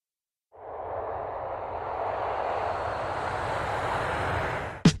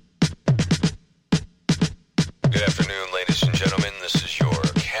afternoon, ladies and gentlemen. This is your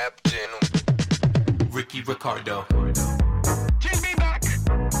Captain Ricky Ricardo. Give me back!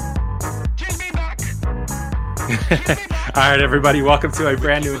 Give me back! All right, everybody, welcome to a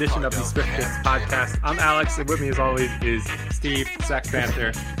brand new edition of the Swift Kicks podcast. I'm Alex, and with me, as always, is Steve, Sack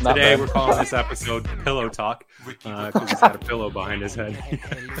Panther. Today, we're calling this episode Pillow Talk because he's got a pillow behind his head.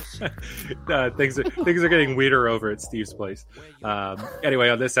 Things are getting weirder over at Steve's place. Anyway,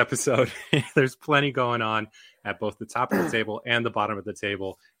 on this episode, there's plenty going on at both the top of the table and the bottom of the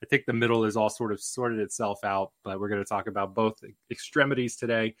table. I think the middle is all sort of sorted itself out, but we're going to talk about both extremities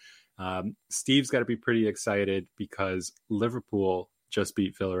today. Steve's got to be pretty excited because Liverpool just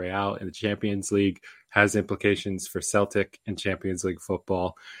beat Villarreal in the Champions League, has implications for Celtic and Champions League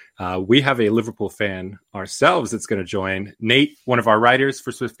football. We have a Liverpool fan ourselves that's going to join. Nate, one of our writers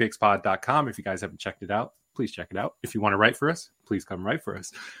for SwiftKicksPod.com. If you guys haven't checked it out, please check it out. If you want to write for us, please come write for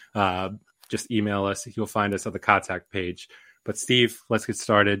us. Just email us. You'll find us on the contact page. But Steve, let's get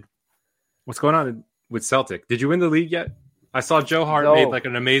started. What's going on with Celtic? Did you win the league yet? I saw Joe Hart made like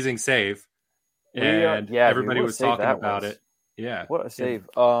an amazing save, and everybody was talking about it. Yeah, what a save!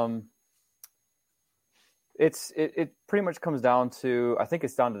 It pretty much comes down to, I think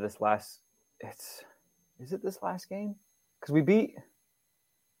it's down to this last. Is it this last game? Because we beat.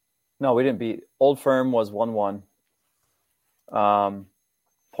 No, we didn't beat. Old Firm was 1-1.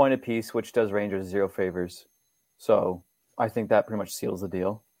 Point apiece, which does Rangers 0 favors. So I think that pretty much seals the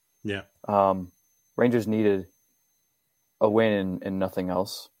deal. Yeah. Rangers needed a win and nothing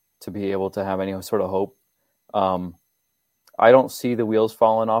else to be able to have any sort of hope. I don't see the wheels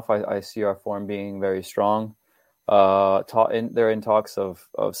falling off. I see our form being very strong. They're in talks of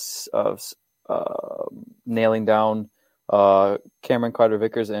nailing down Cameron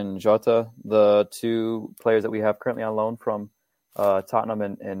Carter-Vickers and Jota, the two players that we have currently on loan from Tottenham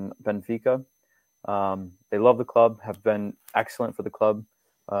and Benfica. They love the club, have been excellent for the club.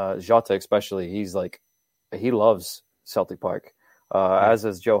 Jota especially, he loves Celtic Park, as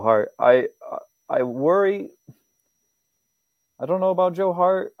is Joe Hart. I worry. I don't know about Joe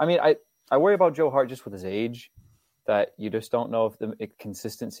Hart. I mean, I worry about Joe Hart just with his age, that you just don't know if the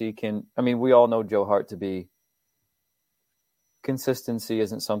consistency can. I mean, we all know Joe Hart to be. Consistency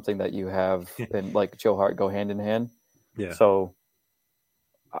isn't something that you have, and like Joe Hart go hand in hand. Yeah. So,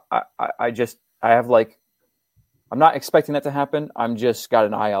 I have I'm not expecting that to happen. I'm just got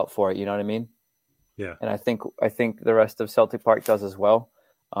an eye out for it. You know what I mean? Yeah. And I think the rest of Celtic Park does as well.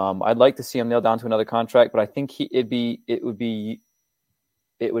 I'd like to see him nailed down to another contract, but I think it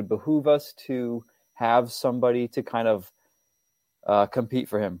would behoove us to have somebody to kind of compete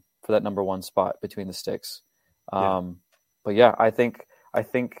for him for that number one spot between the sticks. But yeah, I think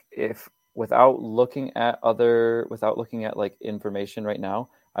if without looking at like information right now,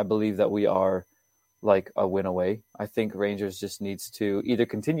 I believe that we are like a win away. I think Rangers just needs to either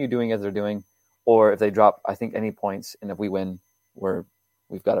continue doing as they're doing, or if they drop, I think, any points, and if we win,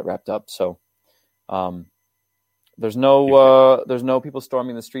 we've got it wrapped up. So there's no people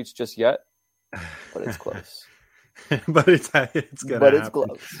storming the streets just yet, but it's close. but it's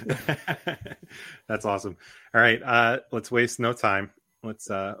close. That's awesome. All right, let's waste no time. Let's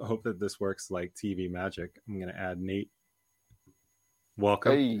hope that this works like TV magic. I'm going to add Nate.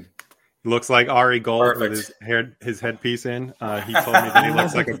 Welcome. Hey. Looks like Ari Gold with his headpiece in. He told me that he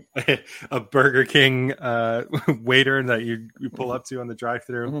looks like a Burger King waiter that you pull up to on the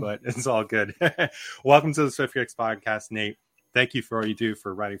drive-thru, but it's all good. Welcome to the Swift Kicks podcast, Nate. Thank you for all you do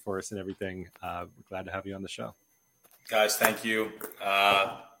for writing for us and everything. We're glad to have you on the show. Guys, thank you.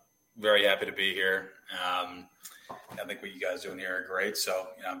 Very happy to be here. I think what you guys are doing here are great. So,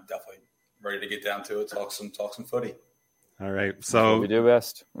 I'm definitely ready to get down to it, talk some footy. All right. So we do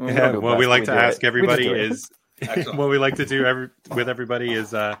best. What we like to ask everybody is what we like to do with everybody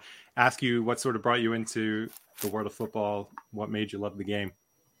is ask you what sort of brought you into the world of football. What made you love the game?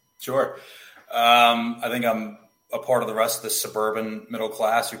 Sure. I think I'm a part of the rest of the suburban middle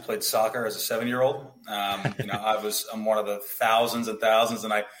class who played soccer as a 7-year-old. I'm one of the thousands and thousands,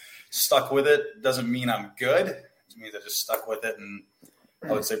 and I stuck with it. Doesn't mean I'm good. It means I just stuck with it. And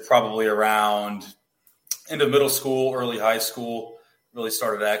I would say probably around into middle school, early high school, really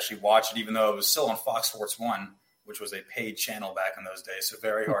started to actually watch it, even though it was still on Fox Sports 1, which was a paid channel back in those days. So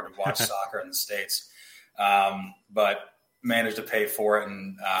very hard to watch soccer in the States. But managed to pay for it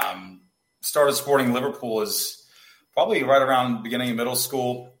and started supporting Liverpool as probably right around the beginning of middle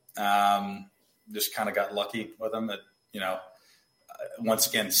school. Just kind of got lucky with them that, once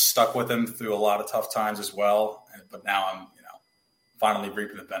again, stuck with them through a lot of tough times as well. But now I'm, finally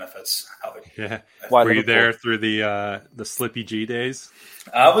reaping the benefits of it. Yeah. Why Were you Liverpool? there through the Slippy G days?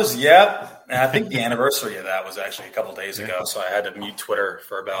 I was, yeah. And I think the anniversary of that was actually a couple days ago. So I had to mute Twitter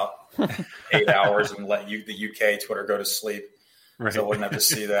for about 8 hours and let the UK Twitter go to sleep. Right. So I wouldn't have to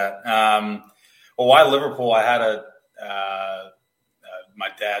see that. Well, why Liverpool? I had my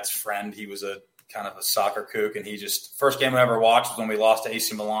dad's friend. He was a kind of a soccer kook, and he just first game I ever watched was when we lost to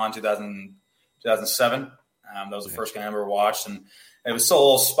AC Milan 2007. That was the first game I ever watched, and it was still a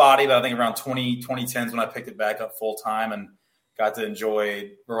little spotty, but I think around 2010s when I picked it back up full time and got to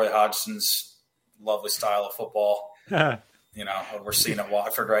enjoy Roy Hodgson's lovely style of football. What we're seeing at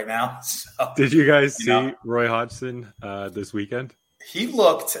Watford right now. So, Did you guys see Roy Hodgson this weekend? He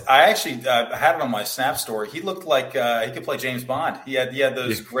looked. I actually had it on my Snap story. He looked like he could play James Bond. He had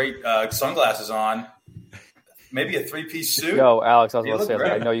those great sunglasses on, maybe a 3-piece suit. Yo, Alex, I was He about to say, looked I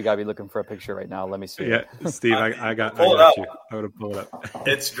great. know you got to be looking for a picture right now. Let me see. Yeah, Steve, I got Pull it you. up. I would have pulled it up.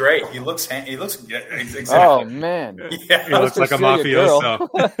 It's great. He looks exactly. Oh man, Yeah. He looks like a mafioso.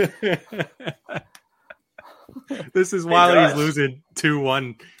 This is while he's does. losing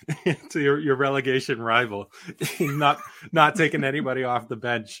 2-1 to your relegation rival. not taking anybody off the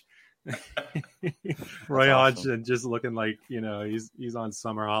bench. Roy Hodgson just looking like he's on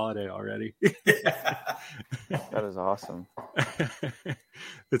summer holiday already. That is awesome.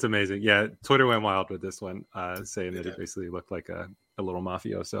 It's amazing. Yeah, Twitter went wild with this one, saying that it basically looked like a little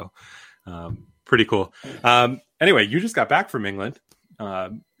mafioso. Pretty cool. Anyway, you just got back from England.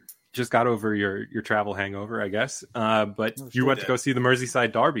 Just got over your travel hangover, I guess. But you went to go see the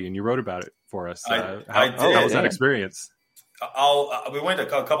Merseyside Derby, and you wrote about it for us. I did. How was that experience? We went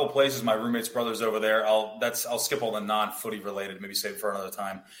to a couple places. My roommate's brother's over there. I'll skip all the non-footy related. Maybe save it for another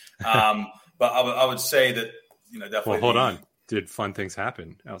time. But I would say that definitely. Well, hold on. Did fun things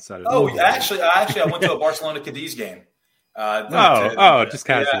happen outside of? Actually, I went to a Barcelona Cadiz game. Just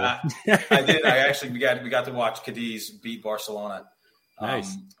casual. Yeah, I did. We got to watch Cadiz beat Barcelona.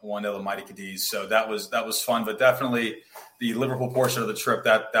 Nice. 1-0 the mighty Cadiz. So that was fun, but definitely the Liverpool portion of the trip,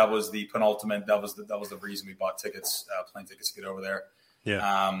 that was the penultimate. That was the reason we bought tickets, plane tickets to get over there. Yeah.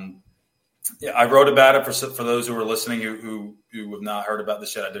 I wrote about it for those who were listening who have not heard about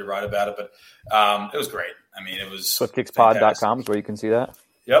this yet. I did write about it, but it was great. I mean, it was SwiftKicksPod.com is where you can see that.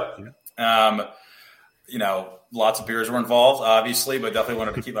 Yep. Lots of beers were involved, obviously, but definitely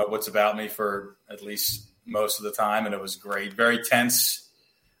wanted to keep my wits about me for at least most of the time, and it was great. Very tense.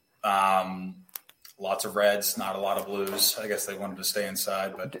 Lots of reds, not a lot of blues. I guess they wanted to stay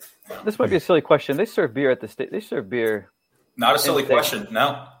inside, but This might be a silly question. They serve beer at the state. They serve beer. not a silly question.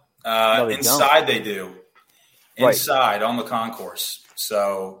 No, they inside don't. they do. Right. Inside on the concourse.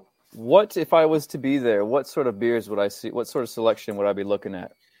 So What if I was to be there? What sort of beers would I see? What sort of selection would I be looking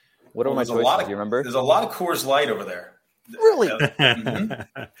at? What are my choices? Do you remember? There's a lot of Coors Light over there. Really? Mhm.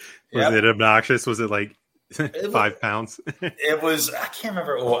 Was it obnoxious? Was it like 5 pounds? It was. I can't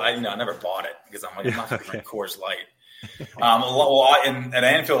remember. Well, I never bought it because I'm not going to drink Coors Light. At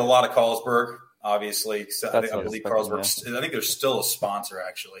Anfield, a lot of Carlsberg, obviously. I believe Carlsberg. I think they're still a sponsor,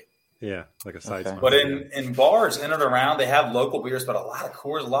 actually. Yeah, like a side. Okay. But in bars in and around, they have local beers, but a lot of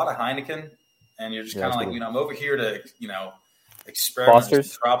Coors, a lot of Heineken, and you're just kind of like, I'm over here to experiment with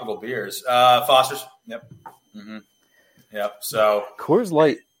some tropical beers. Foster's. Yep. Mm-hmm. Yep. So Coors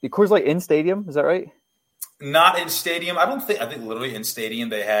Light in stadium, is that right? Not in stadium. I think literally in stadium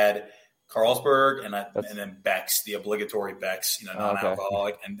they had Carlsberg and then Beck's, the obligatory Beck's,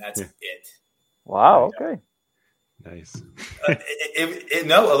 non-alcoholic, and that's it. Wow. Okay. Nice.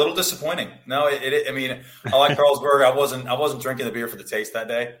 No, a little disappointing. No, I mean, I like Carlsberg. I wasn't drinking the beer for the taste that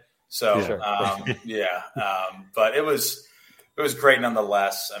day. So but it was great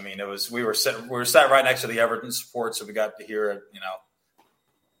nonetheless. I mean, we were sat right next to the Everton support, so we got to hear it.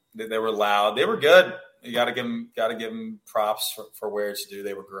 They were loud. They were good. You got to give them props for where it's due.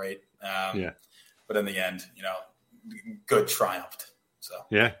 They were great. But in the end, good triumphed. So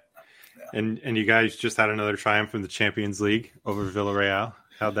yeah. And you guys just had another triumph in the Champions League over Villarreal.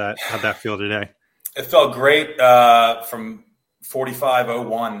 How'd that feel today? It felt great from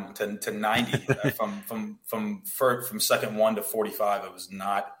 45-01 to 90. From second one to 45. It was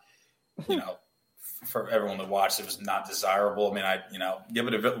not, for everyone to watch, it was not desirable. I mean, give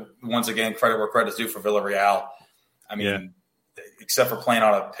it once again credit where credit's due for Villarreal. I mean, except for playing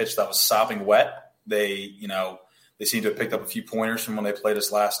on a pitch that was sopping wet, they seem to have picked up a few pointers from when they played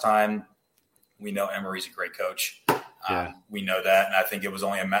us last time. We know Emery's a great coach. We know that, and I think it was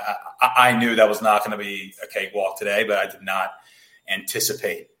only I knew that was not going to be a cakewalk today, but I did not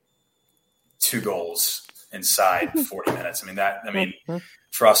anticipate 2 goals inside 40 minutes.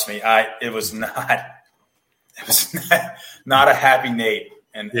 Trust me, it was not. it was not a happy Nate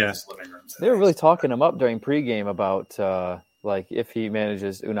in his living room. They were really talking him up during pregame about like if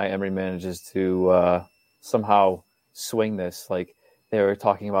Unai Emery manages to somehow swing this. Like they were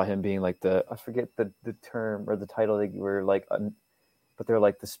talking about him being like I forget the term or the title. They were like, but they're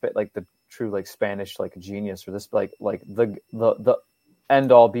like the true like Spanish like genius or this like the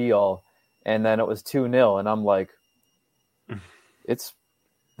end all be all. And then it was 2-0, and I'm like, this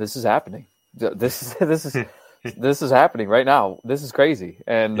is happening. This is happening right now. This is crazy,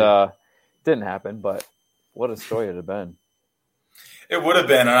 and didn't happen. But what a story it had been. It would have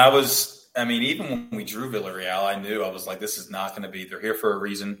been, and even when we drew Villarreal, I knew, I was like, this is not going to be. They're here for a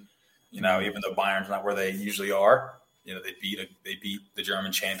reason, even though Bayern's not where they usually are. They beat the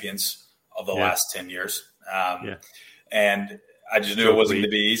German champions of the last 10 years, and I just knew it wasn't going to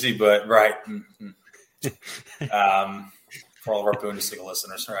be easy. But right. For all of our Bundesliga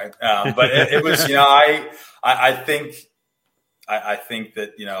listeners, right? But it was, I think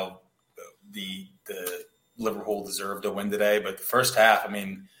that the Liverpool deserved a win today, but the first half,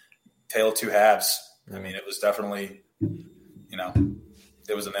 tale of two halves. It was definitely,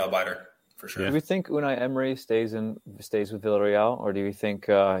 it was a nail biter for sure. Do we think Unai Emery stays with Villarreal, or do you think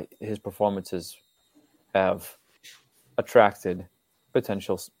his performances have attracted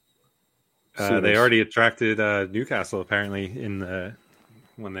potential? They already attracted Newcastle apparently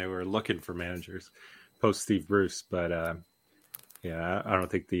when they were looking for managers post Steve Bruce, but I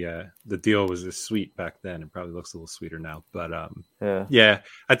don't think the deal was as sweet back then. It probably looks a little sweeter now, but I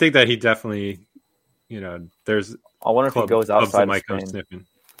think that he definitely, there's. I wonder if he goes outside of Spain.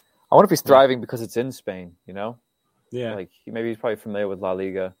 I wonder if he's thriving because it's in Spain. Yeah, like maybe he's probably familiar with La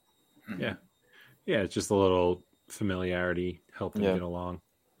Liga. Yeah, it's just a little familiarity helping get along.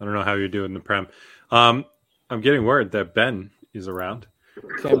 I don't know how you're doing in the Prem. I'm getting word that Ben is around.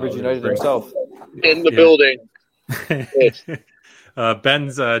 Cambridge United himself. In the building.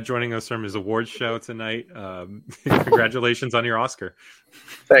 Ben's joining us from his awards show tonight. Congratulations on your Oscar.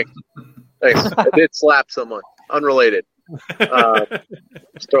 Thanks. I did slap someone. Unrelated.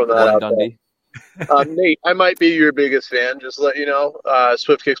 Just throwing that out there. Nate, I might be your biggest fan, just to let you know.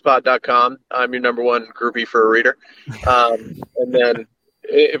 SwiftKicksPod.com. I'm your number one groupie for a reader. And then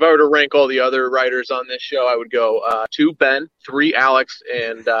if I were to rank all the other writers on this show, I would go 2 Ben, 3 Alex,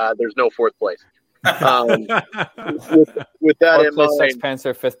 and there's no 4th place. With that in mind, Sex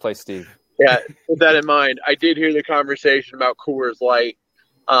Panther, 5th place, Steve. Yeah, with that in mind, I did hear the conversation about Coors Light,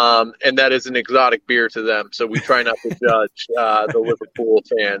 and that is an exotic beer to them. So we try not to judge the Liverpool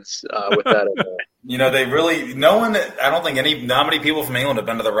fans with that in mind. They really I don't think not many people from England have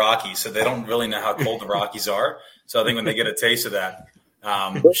been to the Rockies, so they don't really know how cold the Rockies are. So I think when they get a taste of that.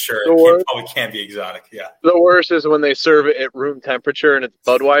 Sure, it probably can't be exotic. Yeah. The worst is when they serve it at room temperature and it's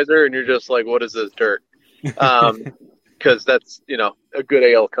Budweiser, and you're just like, "What is this dirt?" Because that's a good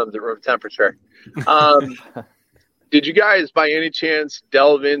ale comes at room temperature. Did you guys, by any chance,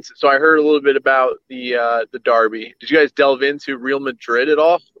 delve into? So I heard a little bit about the derby. Did you guys delve into Real Madrid at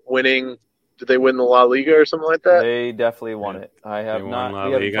all? Winning? Did they win the La Liga or something like that? They definitely won it. I have not.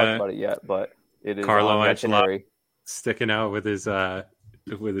 We haven't talked about it yet, but it is Carlo Ancelotti sticking out with his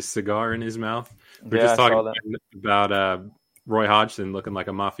cigar in his mouth. We're just talking about Roy Hodgson looking like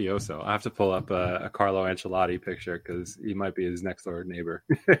a mafioso. I have to pull up a Carlo Ancelotti picture because he might be his next door neighbor.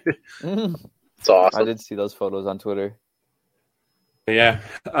 It's awesome. I did see those photos on Twitter. Yeah.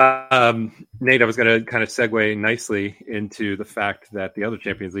 Nate, I was going to kind of segue nicely into the fact that the other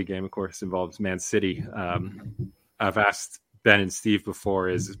Champions League game, of course, involves Man City. I've asked Ben and Steve before,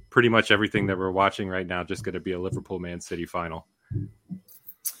 is pretty much everything that we're watching right now just going to be a Liverpool-Man City final?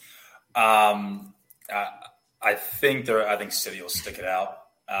 I think City will stick it out.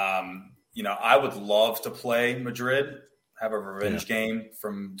 I would love to play Madrid, have a revenge game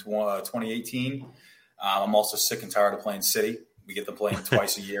from 2018. I'm also sick and tired of playing City. We get them playing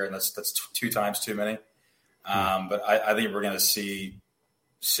twice a year, and that's 2 times too many. But I think we're going to see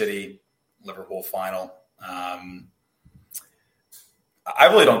City Liverpool final. I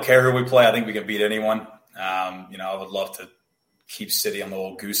really don't care who we play. I think we can beat anyone. I would love to keep City on the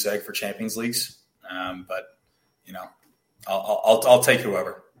old goose egg for Champions Leagues. But I'll take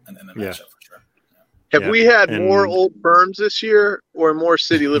whoever in the matchup for sure. Have we had more old firms this year or more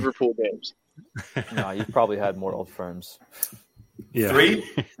City Liverpool games? No, you've probably had more old firms. Yeah. 3,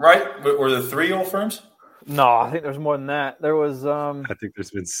 right? Were there 3 old firms? No, I think there's more than that. There was. I think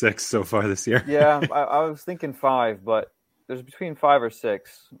there's been 6 so far this year. Yeah, I was thinking 5, but there's between 5 or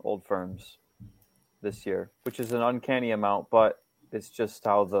 6 old firms this year, which is an uncanny amount, but it's just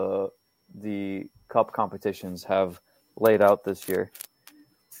how the cup competitions have laid out this year.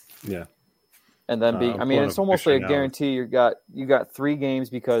 Yeah. And then it's almost like a guarantee. You got 3 games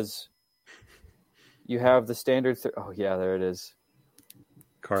because you have the standard. Oh yeah, there it is.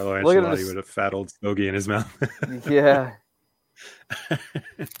 Carlo Ancelotti with a fat old stogie in his mouth. Yeah.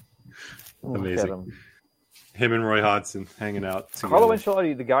 Amazing. Him and Roy Hodgson hanging out together. Carlo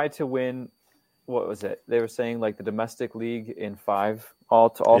Ancelotti, the guy to win. What was it? They were saying like the domestic league in 5, all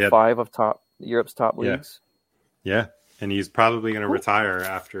 5 of Europe's top leagues. Yeah, and he's probably going to retire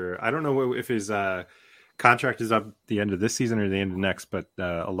after. I don't know if his contract is up the end of this season or the end of next, but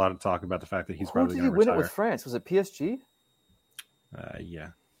a lot of talk about the fact that he's probably going to retire. Who did he win it with France? Was it PSG? Yeah.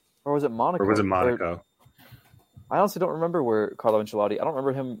 Or was it Monaco? Or was it Monaco? I honestly don't remember where Carlo Ancelotti. I don't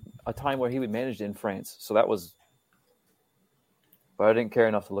remember him a time where he would manage in France. So that was, but I didn't care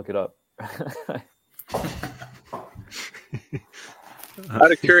enough to look it up.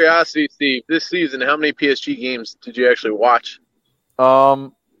 Out of curiosity, Steve, this season, how many PSG games did you actually watch? I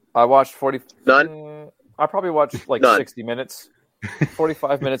watched 40. None. I probably watched like None. 60 minutes,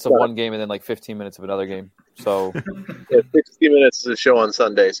 45 minutes of one game, and then like 15 minutes of another game. So, 60 minutes is a show on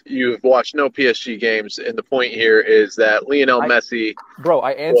Sundays. You've watched no PSG games, and the point here is that Lionel Messi. Bro,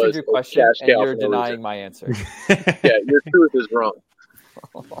 I answered your question, and you're denying my answer. Yeah, your truth is wrong.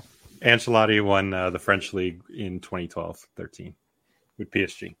 Ancelotti won the French league in 2012-13 with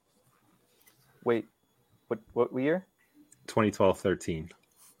PSG. Wait, what year? 2012-13.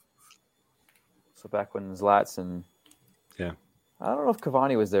 So back when Zlatan. Yeah. I don't know if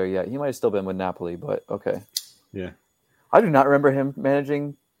Cavani was there yet. He might have still been with Napoli, but okay. Yeah. I do not remember him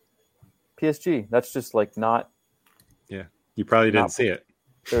managing PSG. That's just like not. Yeah. You probably didn't see it.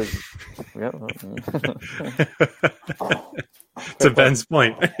 To Ben's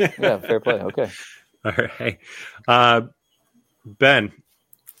point. Yeah, fair play. Okay. All right. Ben,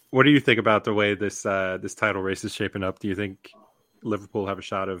 what do you think about the way this title race is shaping up? Do you think Liverpool have a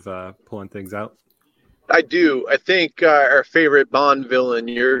shot of pulling things out? I do. I think our favorite Bond villain,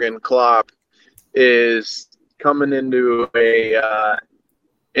 Jurgen Klopp, is coming into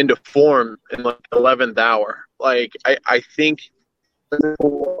into form in like the 11th hour. Like I think,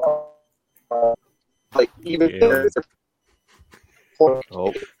 like even. Yeah.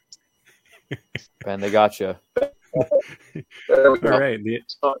 Oh. Ben, they got you. All right.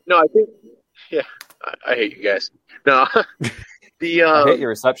 No, I think. Yeah, I hate you guys. No. I hate your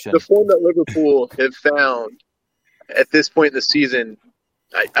reception. The form that Liverpool have found at this point in the season,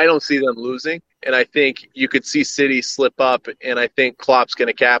 I don't see them losing. And I think you could see City slip up, and I think Klopp's going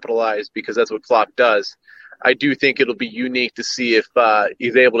to capitalize because that's what Klopp does. I do think it'll be unique to see if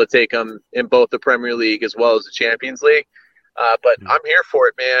he's able to take them in both the Premier League as well as the Champions League. But I'm here for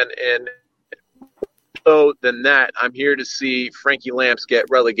it, man. And so than that, I'm here to see Frankie Lamps get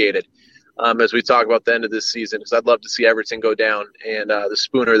relegated. As we talk about the end of this season, because I'd love to see Everton go down and the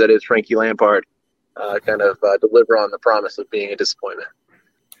spooner that is Frankie Lampard kind of deliver on the promise of being a disappointment.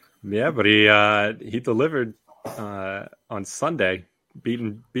 Yeah, but he delivered on Sunday,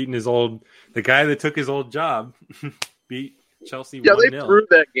 beating the guy that took his old job, beat Chelsea 1-0. Yeah, they threw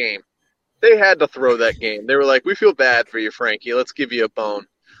that game. They had to throw that game. They were like, "We feel bad for you, Frankie. Let's give you a bone."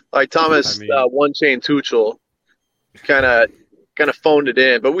 Like Thomas One Chain Tuchel kind of phoned it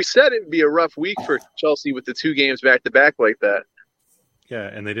in. But we said it would be a rough week for Chelsea with the 2 games back-to-back like that. Yeah,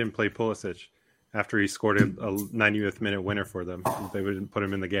 and they didn't play Pulisic after he scored a 90th minute winner for them. They wouldn't put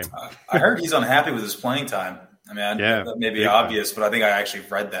him in the game. I heard he's unhappy with his playing time. I mean, that may be obvious, but I think I actually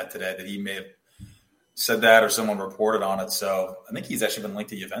read that today, that he may have said that or someone reported on it. So I think he's actually been linked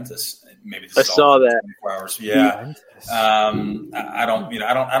to Juventus. Maybe I saw that. 24 hours. Yeah. I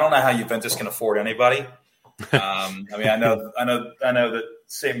don't know how Juventus can afford anybody. I mean, I know that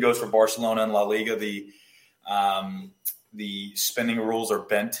same goes for Barcelona and La Liga. The spending rules are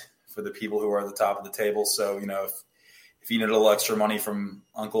bent for the people who are at the top of the table. So, if you need a little extra money from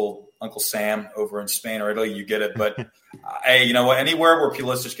Uncle Sam over in Spain or Italy, you get it. But hey, you know what? Anywhere where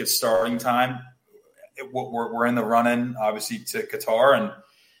Pulisic gets starting time, we're in the run-in, obviously, to Qatar.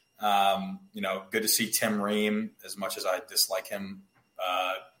 And, good to see Tim Ream, as much as I dislike him,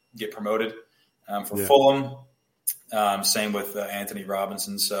 get promoted for Fulham. Same with Anthony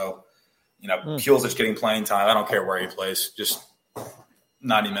Robinson. So, Pulisic getting playing time. I don't care where he plays, just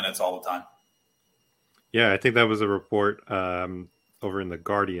 90 minutes all the time. Yeah, I think that was a report over in The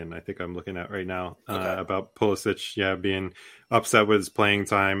Guardian, I think I'm looking at right now, about Pulisic, being upset with his playing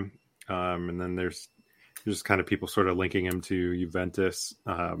time. And then there's just kind of people sort of linking him to Juventus,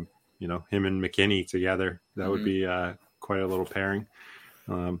 him and McKinney together. That would be quite a little pairing.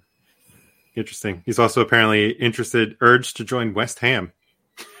 Interesting. He's also apparently urged to join West Ham.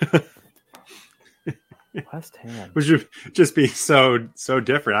 West Ham. Which would just be so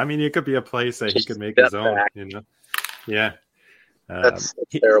different. I mean, it could be a place that he could make his own, Yeah. That's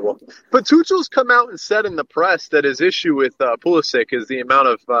terrible. But Tuchel's come out and said in the press that his issue with Pulisic is the amount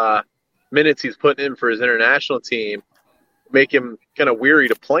of minutes he's putting in for his international team make him kind of weary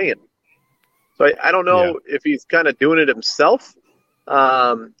to play him. So I don't know if he's kind of doing it himself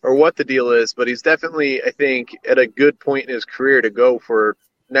or what the deal is, but he's definitely, I think, at a good point in his career to go for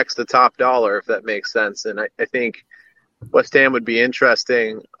next to top dollar, if that makes sense. And I think West Ham would be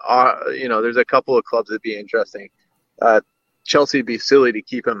interesting. There's a couple of clubs that'd be interesting. Chelsea would be silly to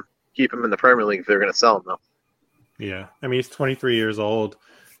keep him in the Premier League if they're going to sell him, though. Yeah. I mean, he's 23 years old.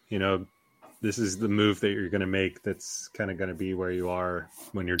 This is the move that you're going to make that's kind of going to be where you are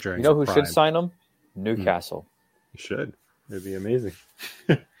when you're during who should sign him? Newcastle. You should. It'd be amazing.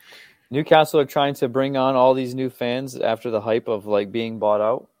 Newcastle are trying to bring on all these new fans after the hype of being bought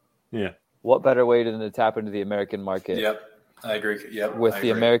out. Yeah. What better way than to tap into the American market? Yep. I agree. Yep. With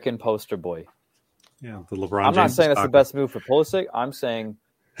the American poster boy. Yeah, the LeBron I'm not James saying that's the best move for Pulisic. I'm saying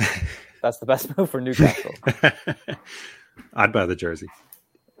that's the best move for Newcastle. I'd buy the jersey.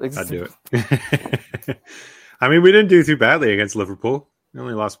 I'd do it. I mean, we didn't do too badly against Liverpool. We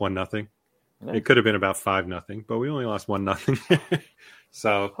only lost 1-0. Yeah. It could have been about 5-0, but we only lost 1-0.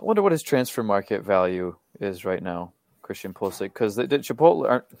 So I wonder what his transfer market value is right now, Christian Pulisic, because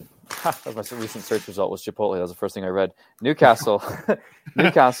Chipotle. My recent search result was Chipotle. That was the first thing I read. Newcastle's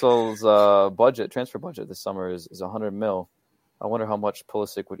transfer budget this summer is 100 mil. I wonder how much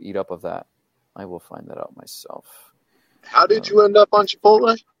Pulisic would eat up of that. I will find that out myself. How did you end up on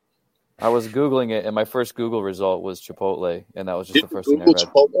Chipotle? I was Googling it, and my first Google result was Chipotle, and that was just the first thing I read.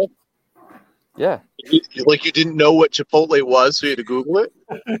 Chipotle? Yeah. You didn't know what Chipotle was, so you had to Google it?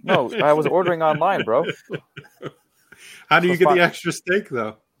 No, I was ordering online, bro. How do you get the extra steak,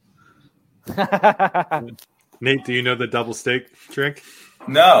 though? Nate, do you know the double steak trick?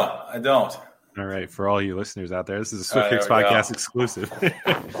 No, I don't. All right, for all you listeners out there, this is a Swift Kicks Podcast exclusive.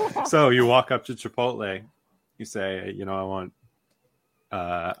 So you walk up to Chipotle, you say, I want,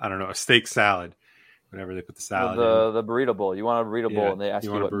 a steak salad. Whenever they put the salad in. The burrito bowl. You want a burrito bowl, and they ask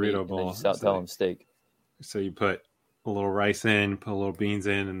you what meat, and then you tell them steak. So you put a little rice in, put a little beans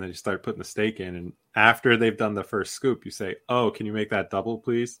in, and then you start putting the steak in. And after they've done the first scoop, you say, "Oh, can you make that double,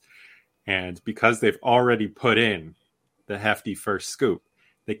 please?" And because they've already put in the hefty first scoop,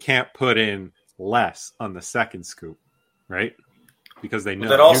 they can't put in less on the second scoop, right? Because they know.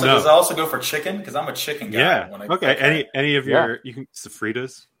 Does that also go for chicken? Because I'm a chicken guy. Yeah. Okay. Any of your you can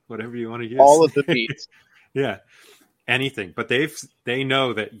sofritas. Whatever you want to use. All of the meats. Yeah. Anything. But they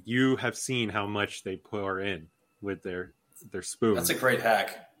know that you have seen how much they pour in with their spoon. That's a great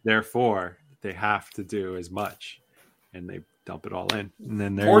hack. Therefore, they have to do as much. And they dump it all in. And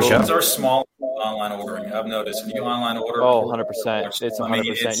then portions are small online ordering. I've noticed. When you online order. 100%. It's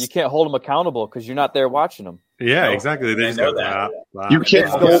 100%. You can't hold them accountable because you're not there watching them. Yeah, exactly. They know that. You can't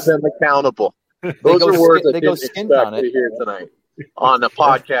hold them accountable. Those are words I didn't expect to hear tonight. On a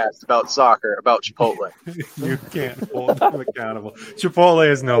podcast about soccer, about Chipotle. You can't hold them accountable. Chipotle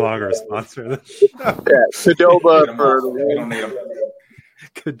is no longer a sponsor of the show. Yeah, Qdoba for we don't need them.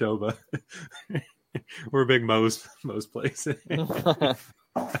 Qdoba. We're a big Moe's place.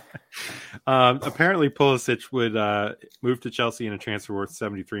 Apparently, Pulisic would move to Chelsea in a transfer worth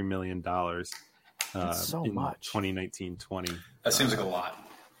 $73 million so in much. 2019-20. That seems like a lot.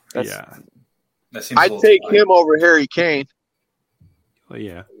 Yeah. I'd take him over Harry Kane. Well,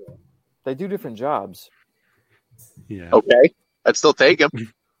 yeah. They do different jobs. Yeah. Okay. I'd still take him.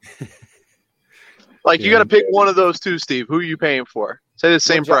 You got to pick one of those two, Steve. Who are you paying for? Say the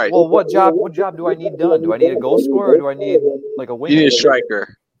same price. Well, what job do I need done? Do I need a goal scorer or do I need a winger? You need a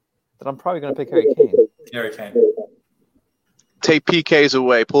striker. Then I'm probably going to pick Harry Kane. Harry Kane. Take PKs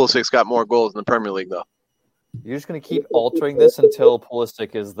away. Pulisic's got more goals in the Premier League, though. You're just going to keep altering this until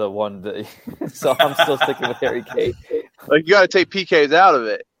Pulisic is the one that... So I'm still sticking with Harry Kane. You got to take PKs out of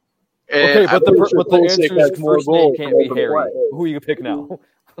it. And okay, but the answer's first name can't be Harry. Play. Who are you going to pick now?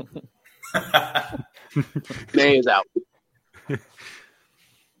 Name is out.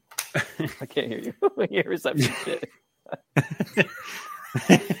 I can't hear you. Your reception shit.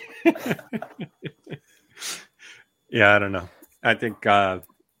 Yeah, I don't know. I think Harry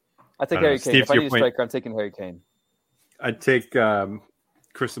Kane. Steve, if I need a striker, I'm taking Harry Kane. I'd take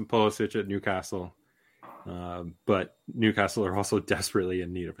Christian Pulisic at Newcastle. But Newcastle are also desperately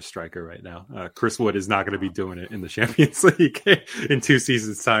in need of a striker right now. Chris Wood is not going to be doing it in the Champions League in 2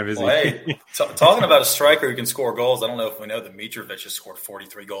 seasons' time, is he? Hey, talking about a striker who can score goals, I don't know if we know that Mitrovic has scored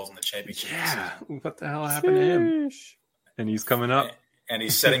 43 goals in the Championship. Yeah, what the hell happened to him? And he's coming up. and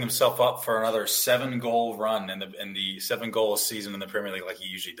he's setting himself up for another 7-goal run in the 7-goal season in the Premier League, like he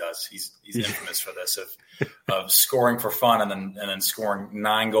usually does. He's infamous for this of scoring for fun and then scoring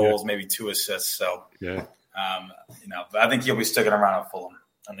 9 goals, maybe 2 assists. So but I think he'll be sticking around at Fulham.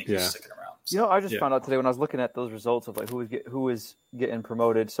 I think he's sticking around. So. I just found out today when I was looking at those results of like who is getting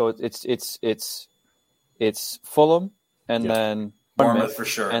promoted. So it's Fulham and then Bournemouth for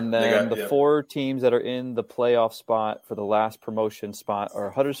sure. And then the 4 teams that are in the playoff spot for the last promotion spot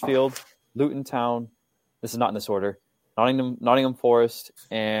are Huddersfield, Luton Town. This is not in this order. Nottingham Forest,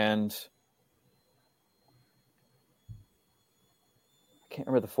 and I can't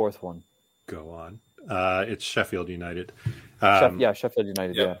remember the 4th one. Go on. It's Sheffield United. Sheffield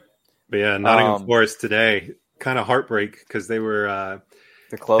United. Yeah. But Nottingham Forest today, kind of heartbreak because they were.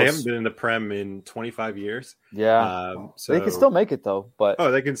 They're close. They haven't been in the Prem in 25 years. Yeah. So they can still make it though. But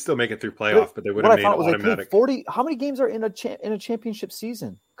they can still make it through playoff, but they would have made it automatic. 40. How many games are in a championship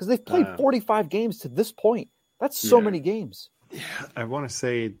season? Because they've played 45 games to this point. That's so many games. Yeah, I want to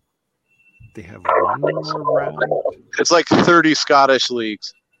say they have one more round. It's like 30 Scottish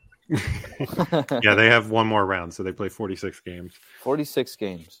leagues. Yeah, they have one more round, so they play 46 games. 46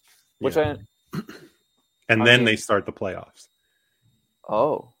 games. And then they start the playoffs.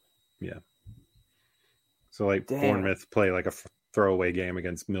 Oh. Yeah. So Bournemouth play like a throwaway game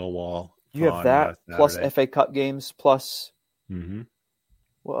against Millwall. You have that plus FA Cup games plus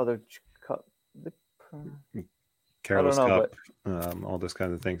what other cup? Careless Cup, all those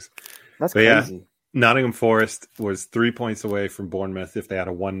kinds of things. That's crazy. Yeah, Nottingham Forest was 3 points away from Bournemouth. If they had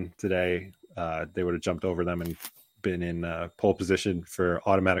a won today, they would have jumped over them and been in pole position for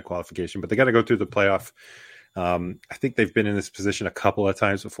automatic qualification. But they got to go through the playoff. I think they've been in this position a couple of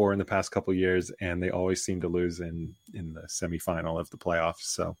times before in the past couple of years, and they always seem to lose in the semifinal of the playoffs.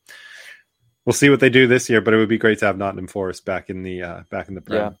 So we'll see what they do this year, but it would be great to have Nottingham Forest back in the Prem.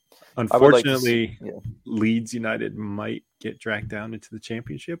 Yeah. Unfortunately, Leeds United might get dragged down into the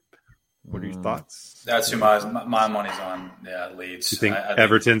championship. What are your thoughts? That's who my money's on. Yeah, Leeds. You think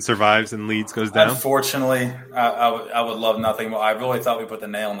Everton survives and Leeds goes down? Unfortunately, I would love nothing more. I really thought we put the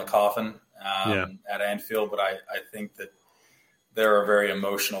nail in the coffin at Anfield, but I think that they're a very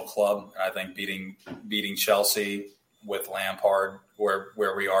emotional club. I think beating Chelsea with Lampard, where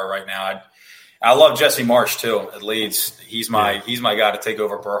we are right now, I love Jesse Marsch too at Leeds. He's my guy to take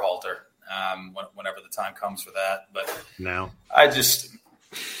over Berhalter whenever the time comes for that. But now I just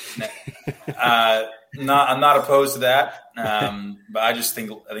I'm not opposed to that. But I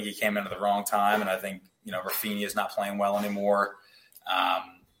think he came in at the wrong time, and I think Rafinha is not playing well anymore.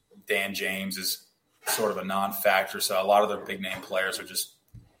 Dan James is sort of a non-factor, so a lot of their big name players are just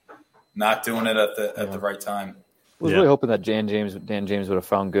not doing it at the right time. I was really hoping that Dan James would have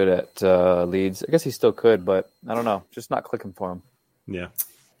found good at Leeds. I guess he still could, but I don't know. Just not clicking for him. Yeah.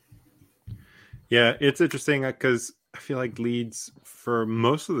 Yeah, it's interesting because I feel like Leeds, for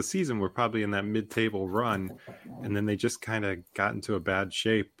most of the season, were probably in that mid-table run, and then they just kind of got into a bad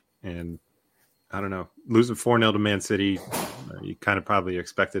shape. And I don't know, losing 4-0 to Man City, you kind of probably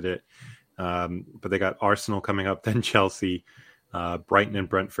expected it. But they got Arsenal coming up, then Chelsea, Brighton and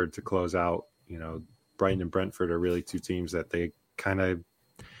Brentford to close out. Brighton and Brentford are really two teams that they kind of,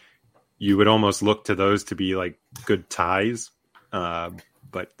 you would almost look to those to be like good ties,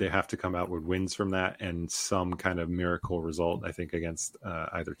 but they have to come out with wins from that and some kind of miracle result, I think, against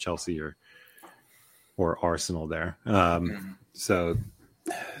either Chelsea or Arsenal there. So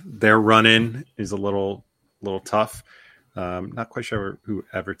their run-in is a little tough. Not quite sure who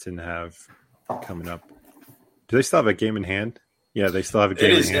Everton have coming up. Do they still have a game in hand? Yeah, they still have a game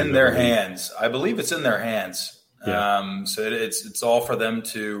in hand. It is in their hands. I believe it's in their hands. Yeah. So it's all for them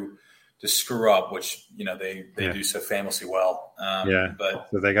to screw up, which they do so famously well. But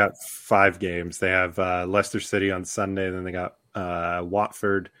so they got 5 games. They have Leicester City on Sunday, then they got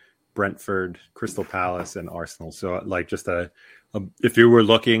Watford, Brentford, Crystal Palace, and Arsenal. So like just if you were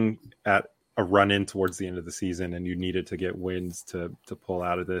looking at a run-in towards the end of the season and you needed to get wins to pull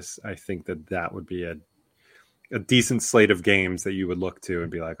out of this, I think that would be a decent slate of games that you would look to and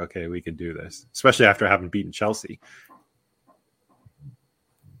be like, okay, we could do this, especially after having beaten Chelsea.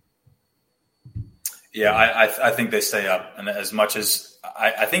 Yeah, I think they stay up. And as much as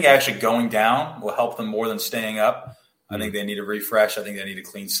I think actually going down will help them more than staying up. I think they need a refresh. I think they need a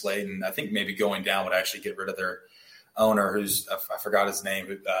clean slate. And I think maybe going down would actually get rid of their owner, who's I forgot his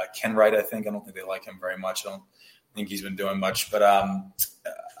name, Ken Wright, I think. I don't think they like him very much. I don't think he's been doing much. But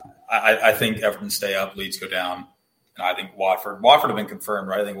I think Everton stay up, Leeds go down. And I think Watford have been confirmed,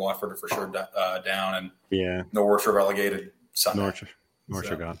 right? I think Watford are for sure down. And Norwich are relegated Sunday.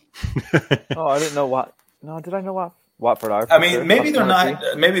 Norwich are gone. Oh, I didn't know what. No, did I know what? Watford are. I mean, maybe they're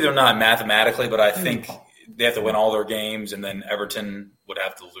not. Maybe they're not mathematically, but I think they have to win all their games, and then Everton would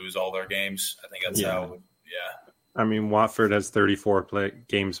have to lose all their games. I think that's how. I mean, Watford has 34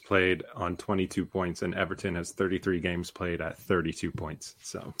 games played on 22 points, and Everton has 33 games played at 32 points.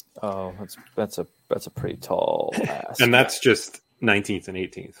 So, that's a pretty tall ask. And that's just 19th and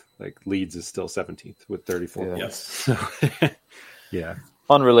 18th. Like Leeds is still 17th with 34 points. Yes. So, yeah.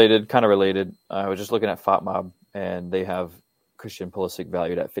 Unrelated, kind of related. I was just looking at FOTMob, and they have Christian Pulisic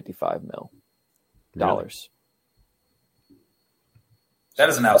valued at $55 million. Really? That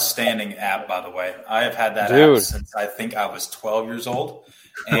is an outstanding app, by the way. I have had that app since I think I was 12 years old,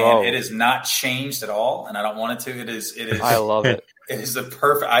 and it has not changed at all. And I don't want it to. It is. I love it. It is the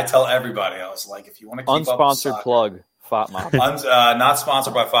perfect. I tell everybody, I was like, if you want to keep unsponsored up with plug, FOTMob. Not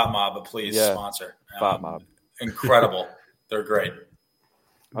sponsored by FOTMob, but please sponsor FOTMob. Incredible. They're great.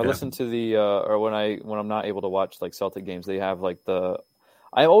 I listen to the or when I'm not able to watch like Celtic games, they have like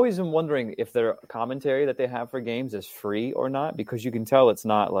I always am wondering if their commentary that they have for games is free or not, because you can tell it's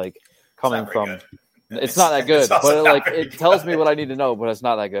not like coming from. It's not that good, but like it tells me what I need to know, but it's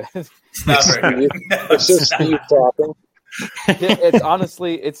not that good. It's not very good. It's just Steve talking. It's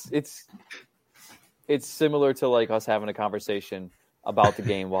honestly, it's similar to like us having a conversation about the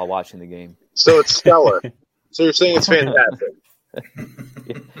game while watching the game. So it's stellar. So you're saying it's fantastic.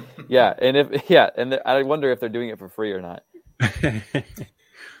 and I wonder if they're doing it for free or not.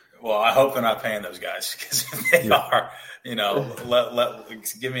 Well, I hope they're not paying those guys, because if they are,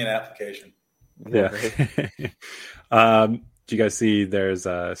 give me an application. Yeah. Do you guys see there's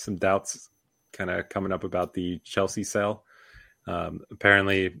some doubts kind of coming up about the Chelsea sale?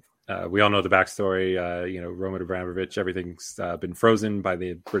 Apparently, we all know the backstory. Roman Abramovich, everything's been frozen by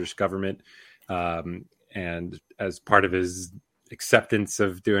the British government. And as part of his acceptance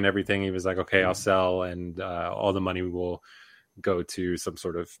of doing everything, he was like, okay, I'll sell, and all the money will go to some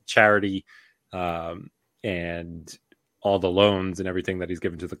sort of charity, and all the loans and everything that he's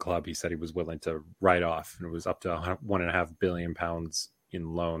given to the club, he said he was willing to write off, and it was up to £1.5 billion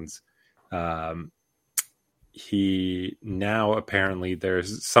in loans. He now apparently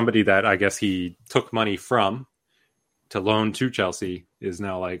there's somebody that I guess he took money from to loan to Chelsea is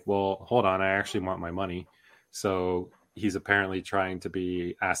now like, well, hold on, I actually want my money. So he's apparently trying to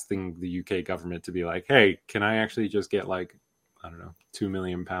be asking the UK government to be like, hey, can I actually just get like, I don't know, £2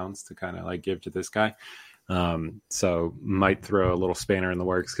 million to kind of like give to this guy? So might throw a little spanner in the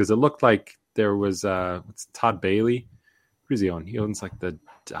works, because it looked like there was what's Todd Bailey? Who's he own? He owns like the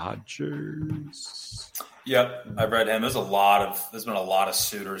Dodgers. Yep, I've read him. There's been a lot of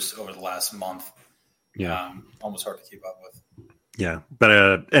suitors over the last month. Yeah, almost hard to keep up with. Yeah,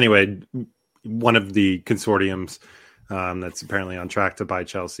 but anyway, one of the consortiums that's apparently on track to buy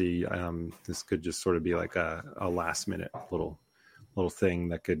Chelsea. This could just sort of be like a last minute little thing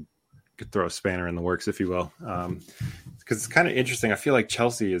that could throw a spanner in the works, if you will. Because it's kind of interesting. I feel like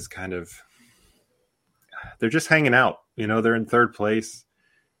Chelsea is they're just hanging out. They're in third place.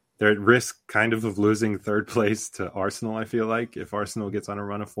 They're at risk kind of losing third place to Arsenal, I feel like, if Arsenal gets on a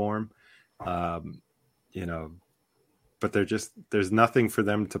run of form. But there's nothing for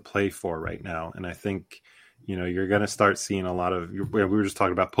them to play for right now. And I think, you're going to start seeing a lot of, we were just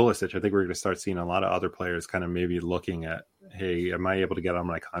talking about Pulisic. I think we're going to start seeing a lot of other players kind of maybe looking at, hey, am I able to get on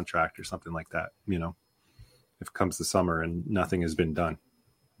my contract or something like that? If it comes the summer and nothing has been done.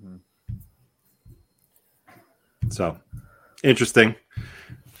 So interesting.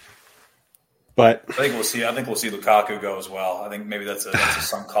 But I think we'll see Lukaku go as well. I think maybe that's a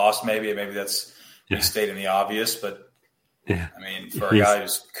sunk cost. Maybe that's stating the obvious. But I mean, for a guy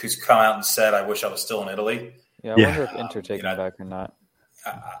who's come out and said, "I wish I was still in Italy." Yeah, I wonder if Inter taking him back or not.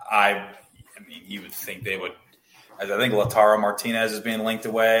 I mean, you would think they would. I think Lautaro Martinez is being linked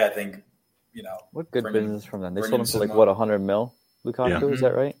away. I think what good business from them. They sold him for like what, 100 mil. Lukaku, is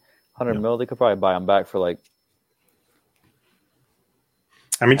that right? 100 mil. They could probably buy him back for like.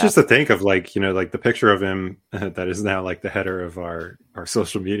 I mean, just to think of like the picture of him that is now like the header of our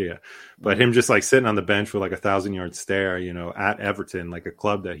social media, but him just like sitting on the bench with like 1,000-yard stare, at Everton, like a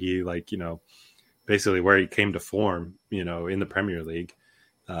club that he like, basically where he came to form, in the Premier League,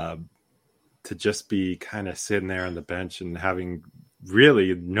 to just be kind of sitting there on the bench and having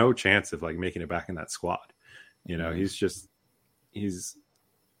really no chance of like making it back in that squad. He's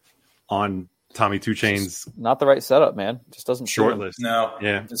on Tommy Two Chain's not the right setup, man. Just doesn't shortlist. No,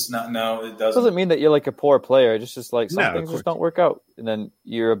 yeah, it's not. No, it doesn't mean that you're like a poor player. It's just like some things just don't work out, and then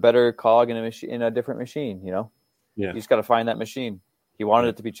you're a better cog in a machine, in a different machine. Yeah, you just got to find that machine. He wanted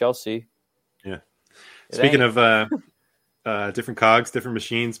it to be Chelsea. Yeah. Speaking of different cogs, different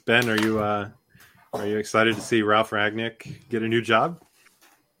machines, Ben, are Are you excited to see Ralph Rangnick get a new job?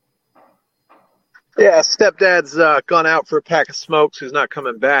 Yeah, stepdad's gone out for a pack of smokes. He's not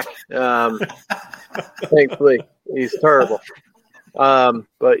coming back. Thankfully, he's terrible.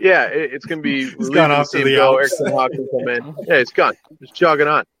 But yeah, it's going to be gone off to the Alps. Eric Ten Hag can come in. Yeah, he's gone. Just jogging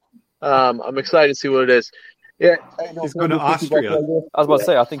on. I'm excited to see what it is. Yeah, he's going to Austria. I was about to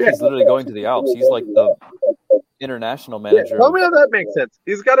say, I think he's literally going to the Alps. He's like the international manager. Tell me how that makes sense.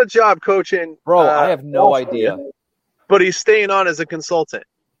 He's got a job coaching. Bro, I have no idea. But he's staying on as a consultant.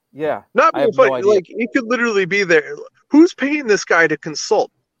 Yeah. Not being funny. Like, he could literally be there. Who's paying this guy to consult?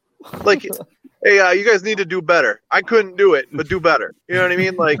 Like, hey, you guys need to do better. I couldn't do it, but do better. You know what I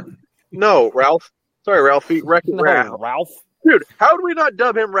mean? Like, no, Ralph. Sorry, Ralphie. Wreck-It Ralph. Dude, how do we not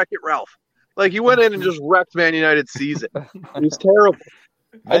dub him Wreck-It Ralph? Like, he went in and just wrecked Man United's season. He's terrible.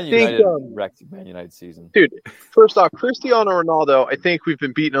 Man United wrecked Man United's season. Dude, first off, Cristiano Ronaldo, I think we've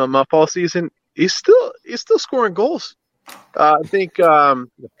been beating him up all season. He's still scoring goals. I think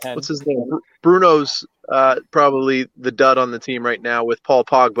what's his name? Bruno's probably the dud on the team right now with Paul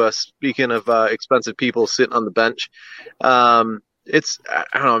Pogba. Speaking of expensive people sitting on the bench, I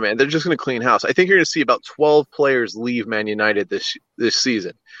don't know, man. They're just going to clean house. I think you're going to see about 12 players leave Man United this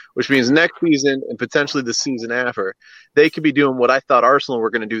season, which means next season and potentially the season after, they could be doing what I thought Arsenal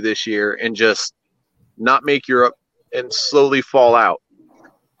were going to do this year and just not make Europe and slowly fall out.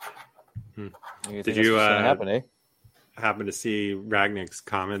 Did you happen to see Rangnick's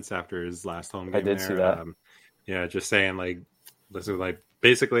comments after his last home game? I did see that. Yeah, just saying listen,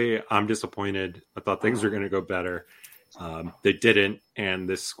 basically, I'm disappointed. I thought things were going to go better. They didn't, and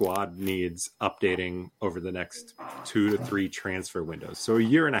this squad needs updating over the next 2 to 3 transfer windows. So a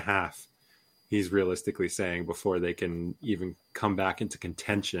year and a half, he's realistically saying, before they can even come back into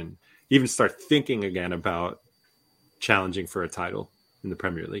contention, even start thinking again about challenging for a title in the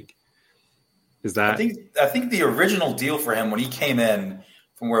Premier League. Is that? I think the original deal for him when he came in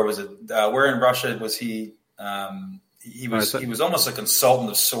from where was it? Where in Russia was he? He was almost a consultant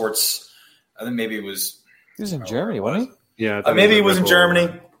of sorts. I think maybe it was. He was in Germany, wasn't he? Yeah, maybe he was in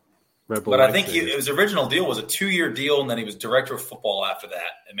Germany. But I think his original deal was a 2-year deal, and then he was director of football after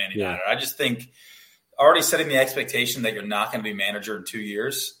that at Man United. I just think already setting the expectation that you're not going to be manager in 2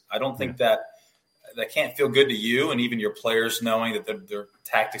 years. I don't think that can't feel good to you, and even your players knowing that their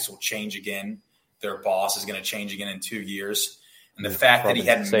tactics will change again. Their boss is going to change again in 2 years. And the fact that he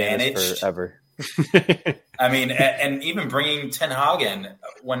hadn't managed forever. I mean, and even bringing Ten Hag in,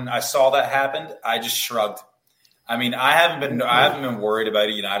 when I saw that happen, I just shrugged. I mean, I haven't been worried about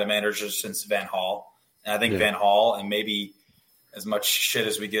a United manager since Van Gaal. And I think Van Gaal and maybe as much shit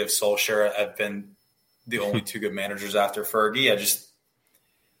as we give Solskjaer have been the only 2 good managers after Fergie. I just,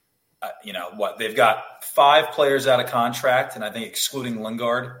 they've got 5 players out of contract, and I think excluding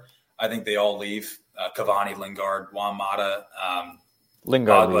Lingard, I think they all leave. Cavani, Lingard, Juan Mata,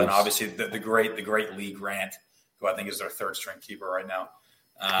 Lingard, Pogba, and obviously the great Lee Grant, who I think is their 3rd string keeper right now.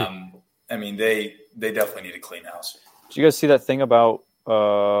 I mean, they definitely need a clean house. Did you guys see that thing about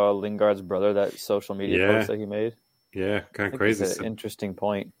Lingard's brother? That social media post that he made. Yeah, kind of crazy. It's an interesting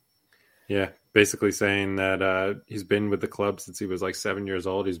point. Yeah, basically saying that he's been with the club since he was 7 years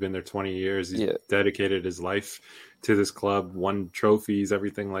old. He's been there 20 years. He's dedicated his life to this club, won trophies,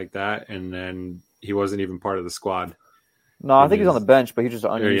 everything like that, and then he wasn't even part of the squad. No, I think he's on the bench, but he just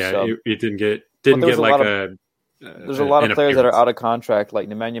unused sub. He didn't get there's a lot of players that are out of contract, like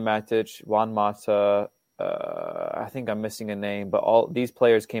Nemanja Matic, Juan Mata. I think I'm missing a name, but all these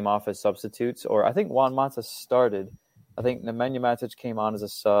players came off as substitutes, or I think Juan Mata started. I think Nemanja Matic came on as a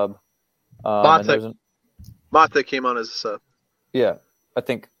sub. Mata came on as a sub. Yeah, I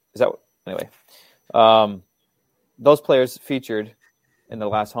think anyway. Those players featured in the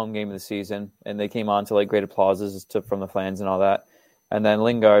last home game of the season, and they came on to great applauses from the fans and all that. And then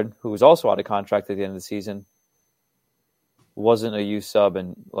Lingard, who was also out of contract at the end of the season, wasn't a youth sub,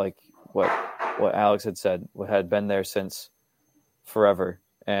 and what Alex had said, had been there since forever,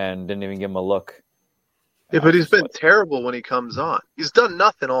 and didn't even give him a look. Yeah, but he's been terrible when he comes on. He's done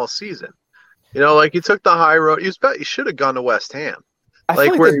nothing all season. He took the high road. He should have gone to West Ham. I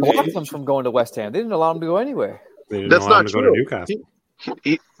feel like they blocked him from going to West Ham. They didn't allow him to go anywhere. That's not true. Go to Newcastle.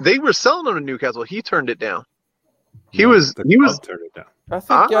 They were selling him to Newcastle. He turned it down. He turned it down. I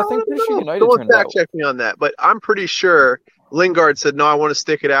think pretty sure United don't turned it down. fact check me on that, but I'm pretty sure Lingard said, "No, I want to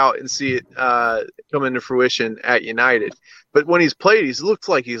stick it out and see it come into fruition at United." But when he's played, he's looked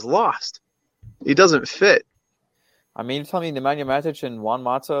like he's lost. He doesn't fit. I mean, you tell me Nemanja Matic and Juan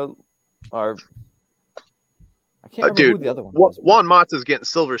Mata are. I can't remember who the other one was. Juan Mata's getting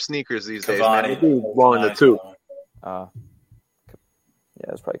silver sneakers these days. Man. He's one of the 2. Yeah,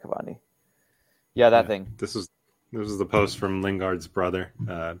 it's probably Cavani. Yeah, that thing. This was the post from Lingard's brother.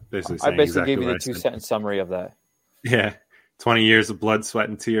 Basically saying I basically exactly gave you what the I said. 2-sentence summary of that. Yeah. 20 years of blood, sweat,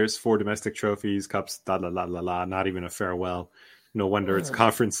 and tears, 4 domestic trophies, cups, not even a farewell. No wonder it's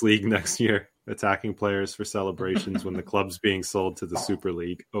Conference League next year. Attacking players for celebrations when the club's being sold to the Super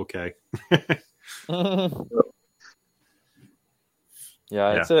League. Okay. Yeah,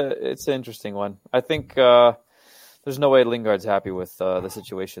 it's an interesting one. I think there's no way Lingard's happy with the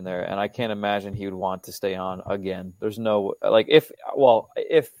situation there, and I can't imagine he would want to stay on again. There's no if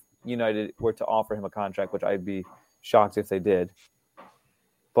United were to offer him a contract, which I'd be shocked if they did.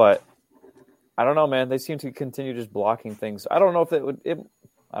 But I don't know, man. They seem to continue just blocking things. I don't know if it would.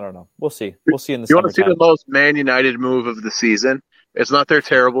 I don't know. We'll see. We'll see in the summertime. You want to see the most Man United move of the season? It's not their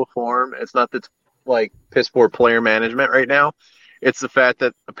terrible form. It's not the piss poor player management right now. It's the fact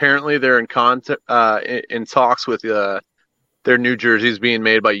that apparently they're in talks with their new jerseys being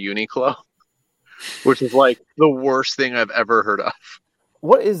made by Uniqlo, which is like the worst thing I've ever heard of.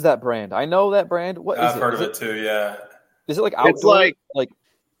 What is that brand? I know that brand. What is it? I've heard of it too. Yeah. Is it like outdoor? It's like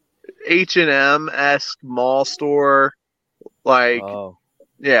H&M-esque mall store.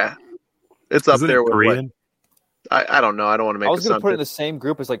 Yeah, it's up there with Korean. I don't know. I don't want to make. I was going to put it in the same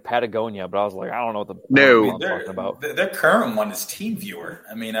group as like Patagonia, but I was like, I don't know what No. I'm talking about. Their current one is TeamViewer.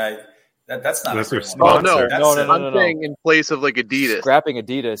 I mean, that's not. That's a their great one. Oh no, No. I'm saying in place of like Adidas. Scrapping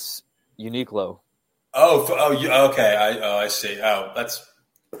Adidas, Uniqlo. Okay. I see. Oh, that's.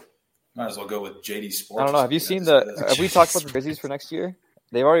 Might as well go with JD Sports. I don't know. Have you seen have we talked about the jerseys for next year?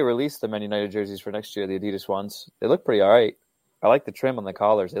 They've already released the Man United jerseys for next year, the Adidas ones. They look pretty all right. I like the trim on the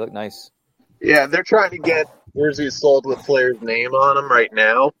collars. They look nice. Yeah, they're trying to get jerseys sold with players' name on them right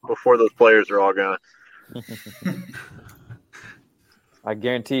now before those players are all gone. I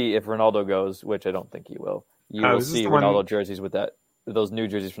guarantee if Ronaldo goes, which I don't think he will, you will see Ronaldo jerseys with those new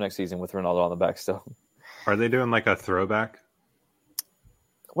jerseys for next season with Ronaldo on the back still. Are they doing like a throwback?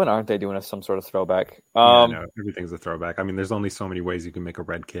 When aren't they doing some sort of throwback? No, everything's a throwback. I mean, there's only so many ways you can make a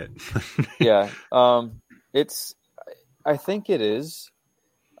red kit. Yeah. I think it is.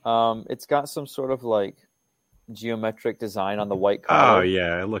 It's got some sort of like geometric design on the white collar. Oh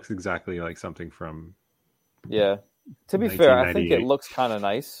yeah, it looks exactly like something from. Yeah, to be fair, I think it looks kind of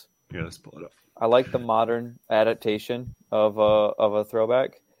nice. Yeah, let's pull it up. I like the modern adaptation of a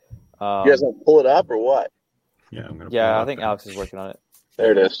throwback. You guys want to pull it up or what? Yeah, I'm gonna. Yeah, I think Alex is working on it.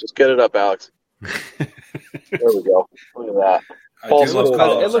 There it is. Just get it up, Alex. There we go. Look at that.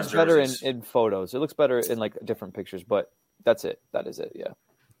 It looks better in photos. It looks better in like different pictures, but that's it. That is it. Yeah.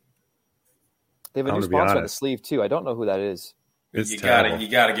 They have a new sponsor on the sleeve too. I don't know who that is. You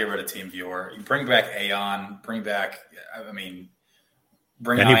gotta get rid of TeamViewer. You bring back Aeon. Bring IMG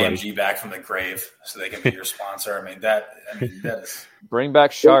back from the grave so they can be your sponsor. That is. Bring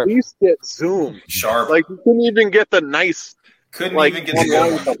back Sharp. At least get Zoom. Sharp. Like you couldn't even get the nice. Even get the good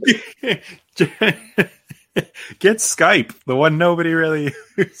one. Get Skype, the one nobody really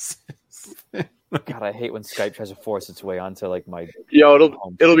uses. God, I hate when Skype tries to force its way onto like my. Yo,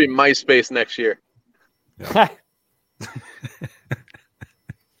 it'll be MySpace next year. Yeah.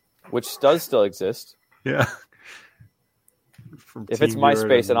 Which does still exist. Yeah. If it's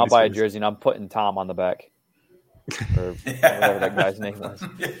MySpace, then I'll buy a jersey and I'm putting Tom on the back. Or whatever that guy's name was.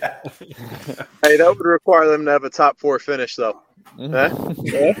 Yeah. Hey, that would require them to have a top 4 finish, though. Mm-hmm.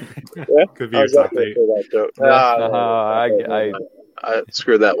 Yeah? Could be your top 8. I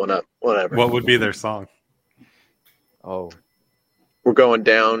screwed that one up. Whatever. What would be their song? Oh. We're going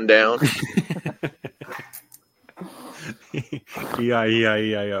down.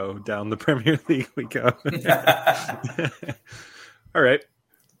 E-I-E-I-E-I-O. Down the Premier League we go. All right.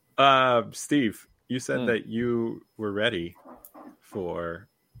 Steve, you said that you were ready for...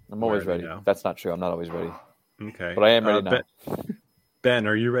 I'm always ready. Now. That's not true. I'm not always ready. Okay. But I am ready now. Ben,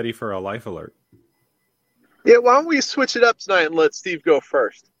 are you ready for a life alert? Yeah, why don't we switch it up tonight and let Steve go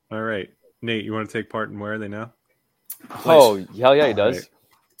first? All right. Nate, you want to take part in Where Are They Now? Oh, hell yeah, he does.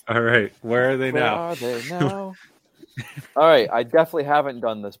 All right. Where are they now? Where are they now? All right. I definitely haven't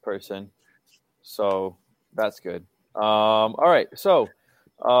done this person. So that's good. All right. So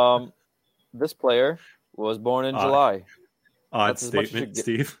this player was born in July. Odd statement,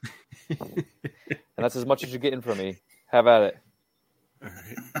 Steve. And that's as much as you're getting from me. Have at it. All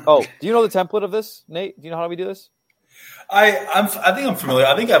right. Oh, do you know the template of this, Nate? Do you know how we do this? I think I'm familiar.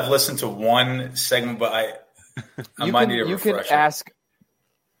 I think I've listened to one segment, but I might need a refresher. You can ask.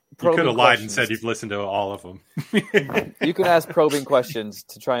 You could have lied and said you've listened to all of them. You can ask probing questions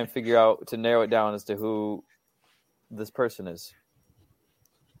to try and figure out, to narrow it down as to who this person is.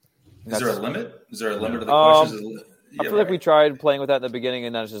 Is there a limit? Is there a limit to the questions? I feel like we tried playing with that in the beginning,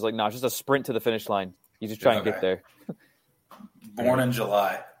 and then it's just like, no, it's just a sprint to the finish line. You just try and get there. Born in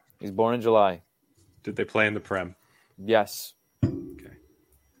July. He's born in July. Did they play in the Prem? Yes. Okay.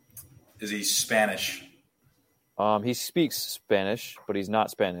 Is he Spanish? He speaks Spanish, but he's not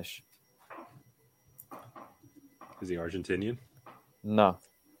Spanish. Is he Argentinian? No.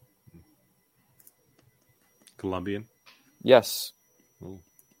 Colombian? Yes. Ooh.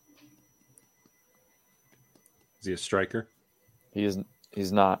 Is he a striker? He's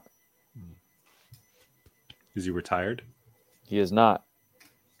not. Is he retired? He is not.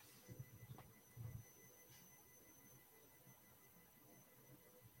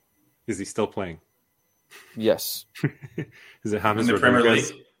 Is he still playing? Yes. Is it James In the Premier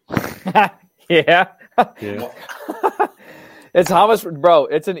Rodriguez? League? Yeah. Yeah. It's James, bro.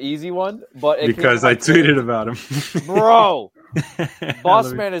 It's an easy one, but Because I tweeted about him. Bro,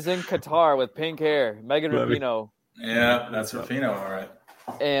 Boss Man is in Qatar with pink hair. Megan Let me- Rapinoe. Yeah, that's Rapinoe, all right.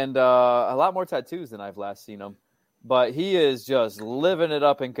 And a lot more tattoos than I've last seen him. But he is just living it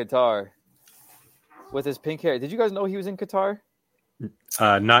up in Qatar with his pink hair. Did you guys know he was in Qatar?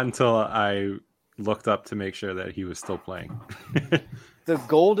 Not until I looked up to make sure that he was still playing. The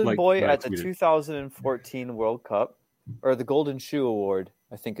Golden Like, Boy when I at the tweeted. 2014 World Cup, or the Golden Shoe Award,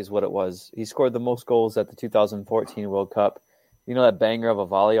 I think is what it was. He scored the most goals at the 2014 World Cup. You know that banger of a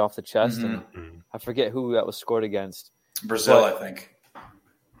volley off the chest? Mm-hmm. And I forget who that was scored against. Brazil, But- I think.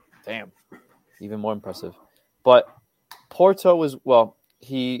 Damn. Even more impressive. But Porto was, well,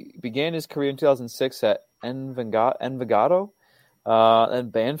 he began his career in 2006 at Envigado,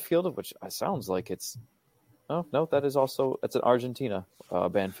 and Banfield, which sounds like it's, oh, no, that is also, it's an Argentina,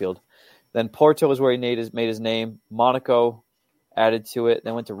 Banfield. Then Porto was where he made his name. Monaco added to it.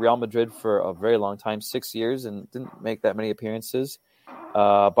 Then went to Real Madrid for a very long time, 6 years, and didn't make that many appearances.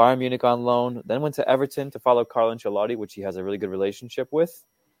 Bayern Munich on loan. Then went to Everton to follow Carlo Ancelotti, which he has a really good relationship with.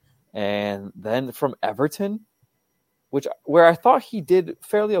 And then from Everton, where I thought he did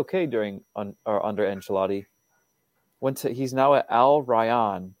fairly okay under Ancelotti, he's now at Al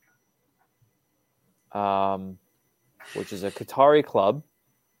Rayyan, which is a Qatari club,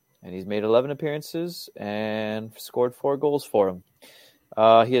 and he's made 11 appearances and scored 4 goals for him.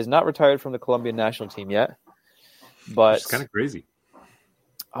 He has not retired from the Colombian national team yet, but It's kind of crazy.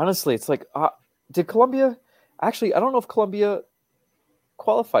 honestly, it's like, did Colombia? Actually, I don't know if Colombia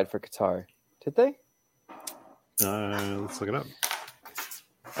qualified for Qatar. Did they? Let's look it up.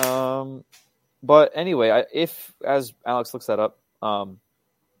 But anyway, as Alex looks that up,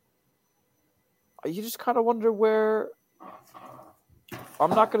 you just kind of wonder where. I'm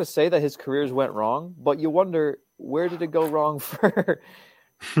not going to say that his careers went wrong, but you wonder where did it go wrong for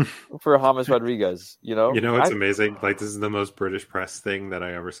James Rodriguez? It's amazing. Like, this is the most British press thing that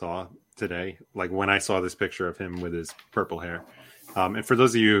I ever saw today. Like, when I saw this picture of him with his purple hair. And for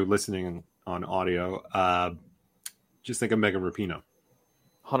those of you listening on audio, just think of Megan Rapinoe.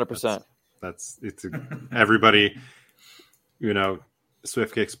 100%. Everybody,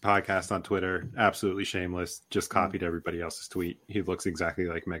 Swift Kicks podcast on Twitter, absolutely shameless. Just copied everybody else's tweet. He looks exactly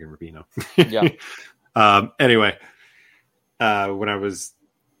like Megan Rapinoe. Yeah. Anyway, when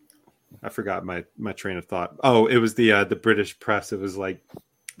I forgot my train of thought. Oh, it was the British press. It was like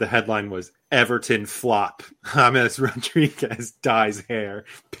the headline was Everton flop. James Rodriguez dyes hair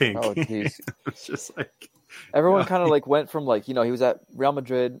pink. Oh, jeez. It's just like everyone kind of like went from he was at Real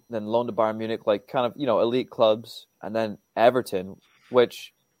Madrid, then loaned to Bayern Munich, like kind of elite clubs, and then Everton,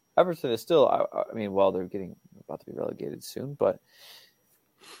 which Everton is still. I mean, well, they're about to be relegated soon, but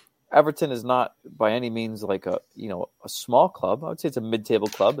Everton is not by any means like a small club. I would say it's a mid-table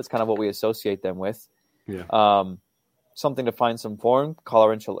club. It's kind of what we associate them with. Yeah. Something to find some form.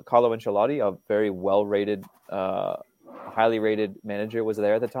 Carlo Ancelotti, a very well-rated, highly rated manager, was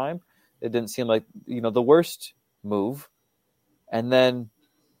there at the time. It didn't seem like the worst move. And then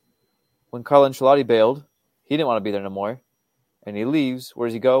when Carlo Ancelotti bailed, he didn't want to be there no more, and he leaves. Where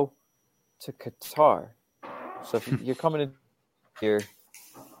does he go? To Qatar. So if you're coming in here,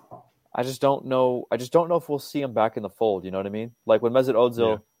 I just don't know. I just don't know if we'll see him back in the fold. You know what I mean? Like when Mesut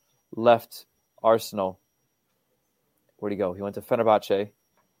Ozil left Arsenal, where'd he go? He went to Fenerbahce,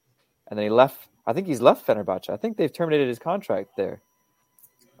 and then he left. I think he's left Fenerbahce. I think they've terminated his contract there.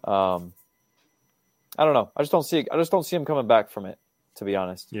 I don't know. I just don't see him coming back from it, to be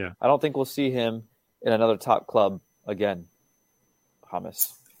honest. Yeah. I don't think we'll see him in another top club again.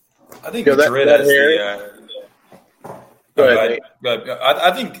 James. I think Madrid has the. Go ahead.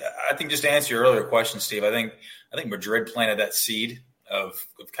 I think just to answer your earlier question, Steve, I think Madrid planted that seed of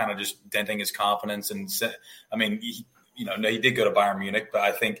kind of just denting his confidence, and I mean, he did go to Bayern Munich, but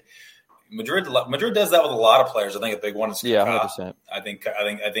I think Madrid does that with a lot of players. I think a big one is Kaká. Yeah, 100%. I think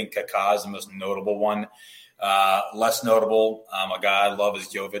Kaká is the most notable one. Less notable, a guy I love is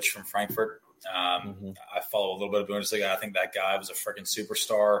Jovic from Frankfurt. I follow a little bit of Bundesliga. I think that guy was a freaking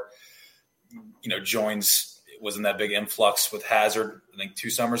superstar. Was in that big influx with Hazard, I think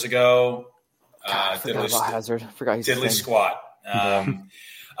 2 summers ago. I forgot about Hazard. I forgot he's diddly squat.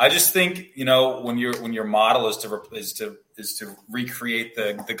 I just think when your model is to recreate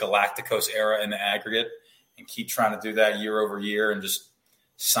the Galacticos era in the aggregate and keep trying to do that year over year and just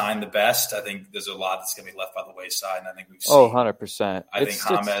sign the best. I think there's a lot that's going to be left by the wayside, and I think we've seen. 100%. I think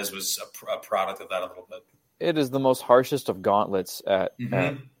James was a product of that a little bit. It is the most harshest of gauntlets at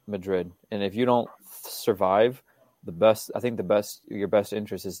Madrid, and if you don't survive, your best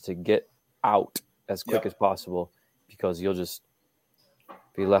interest is to get out as quick as possible, because you'll just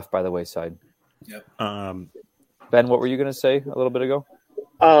be left by the wayside. Yep. Ben, what were you going to say a little bit ago?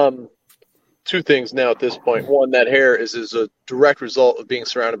 2 things now at this point. One, that hair is a direct result of being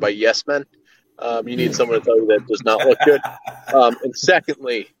surrounded by yes men. You need someone to tell you that does not look good. And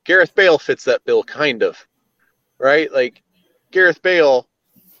secondly, Gareth Bale fits that bill, kind of, right? Like, Gareth Bale,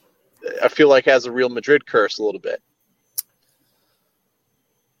 I feel like has a Real Madrid curse a little bit.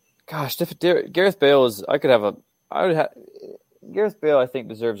 Gosh, Gareth Bale is. Gareth Bale, I think,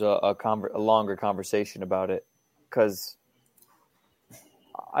 deserves a longer conversation about it, because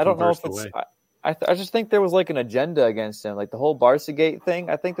I don't know if it's. I just think there was like an agenda against him, like the whole Barca-gate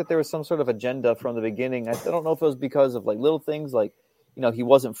thing. I think that there was some sort of agenda from the beginning. I don't know if it was because of like little things, like he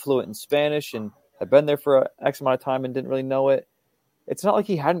wasn't fluent in Spanish and had been there for X amount of time and didn't really know it. It's not like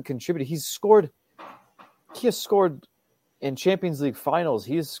he hadn't contributed. He has scored in Champions League finals.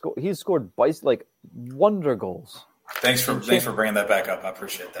 He's scored like wonder goals. Thanks for bringing that back up. I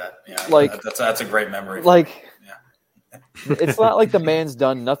appreciate that. Yeah, that's a great memory. It's not like the man's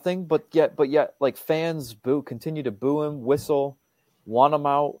done nothing, but yet, like fans continue to boo him, whistle, want him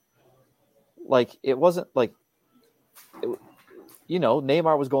out. Like it wasn't like,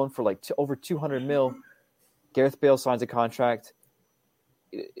 Neymar was going for like over 200 mil. Gareth Bale signs a contract.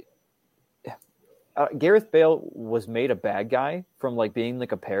 Gareth Bale was made a bad guy from like being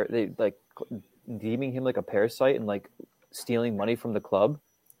like deeming him like a parasite and like stealing money from the club.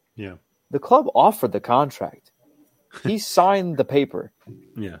 Yeah. The club offered the contract. He signed the paper.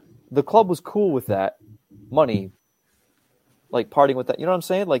 Yeah. The club was cool with that money, like parting with that. You know what I'm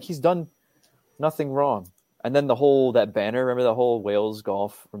saying? Like he's done nothing wrong. And then that banner, remember the whole Wales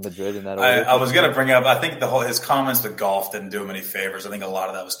golf from Madrid and that? I was going to bring up, I think his comments with golf didn't do him any favors. I think a lot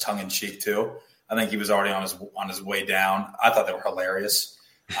of that was tongue in cheek too. I think he was already on his way down. I thought they were hilarious.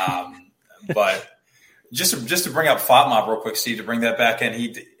 But just to bring up FOTMOB real quick, Steve, to bring that back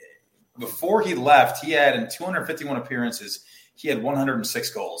in, before he left, he had in 251 appearances, he had 106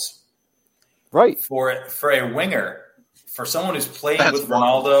 goals. Right. For a winger, for someone who's played with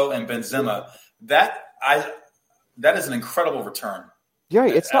Ronaldo and Benzema, that is an incredible return. Yeah,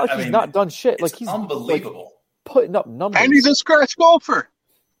 it's not like he's not done shit. Like he's unbelievable. Like, putting up numbers. And he's a scratch golfer.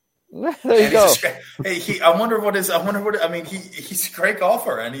 There you go. He's a great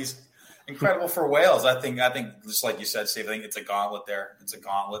golfer, and he's incredible for Wales. I think just like you said, Steve, I think it's a gauntlet there. It's a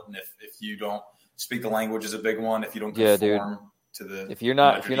gauntlet, and if you don't speak the language is a big one. If you don't conform to the if you're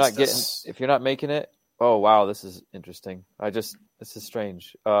not making it, oh wow, this is interesting. This is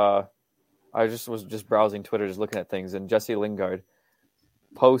strange. I was browsing Twitter, just looking at things, and Jesse Lingard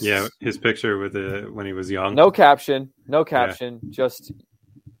posts his picture with when he was young. No caption, just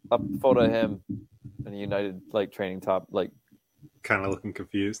a photo of him in a United training top, kind of looking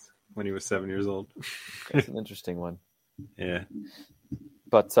confused when he was 7 years old. It's an interesting one. Yeah.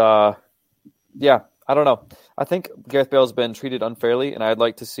 But I don't know. I think Gareth Bale's been treated unfairly, and I'd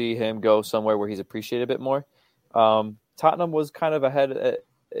like to see him go somewhere where he's appreciated a bit more. Tottenham was kind of ahead,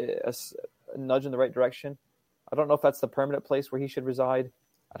 a nudge in the right direction. I don't know if that's the permanent place where he should reside.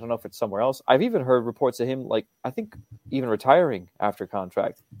 I don't know if it's somewhere else. I've even heard reports of him, I think even retiring after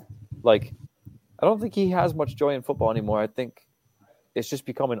contract. I don't think he has much joy in football anymore. I think it's just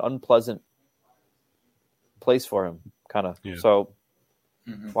become an unpleasant place for him, kind of. Yeah. So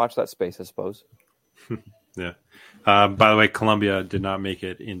watch that space, I suppose. Yeah. By the way, Colombia did not make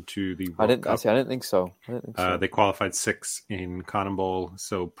it into the World Cup. I didn't think so. They qualified 6 in CONMEBOL,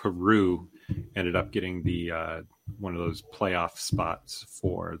 so Peru ended up getting the one of those playoff spots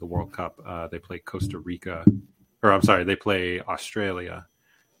for the World Cup. They play Costa Rica, they play Australia.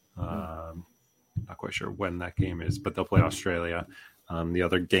 Not quite sure when that game is, but they'll play Australia. The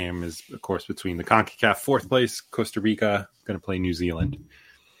other game is, of course, between the CONCACAF 4th place, Costa Rica, going to play New Zealand.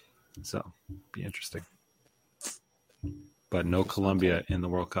 So, be interesting. But no Colombia in the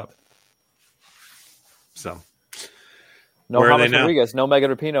World Cup. So no where are they James now? Rodriguez, no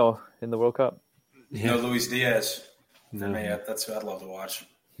Megan Rapinoe in the World Cup. No Luis Diaz. No. For me, that's who I'd love to watch.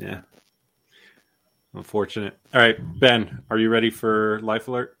 Yeah. Unfortunate. All right, Ben, are you ready for Life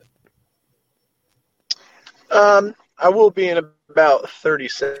Alert? I will be in about 30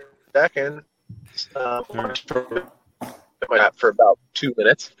 seconds. For about 2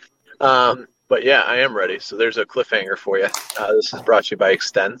 minutes. But yeah, I am ready. So there's a cliffhanger for you. This is brought to you by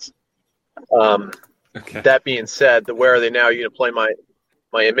Extends. Okay. That being said, where are they now? Are you going to play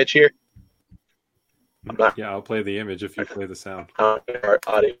my image here? Yeah, I'll play the image if you play the sound. Audio.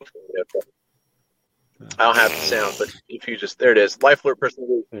 I don't have the sound, but if you just, there it is. Life Alert Person of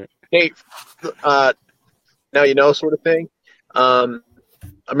the Week. Hey, now you know sort of thing.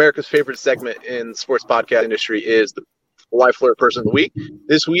 America's favorite segment in the sports podcast industry is the Life Alert Person of the Week.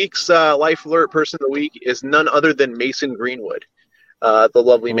 This week's Life Alert Person of the Week is none other than Mason Greenwood, the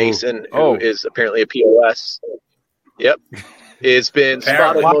lovely Mason, who is apparently a POS. Yep. It's been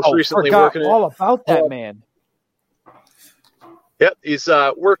spotted most recently working all about that man. Yep, he's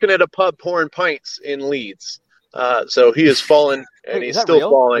working at a pub pouring pints in Leeds. So he has fallen, and he's still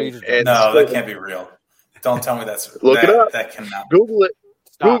falling. And no, that can't be real. Don't tell me that's look it up. That cannot. Google it.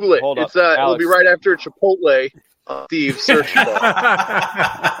 Stop. Google it. Hold It's up. it'll be right after Chipotle. Steve search bar.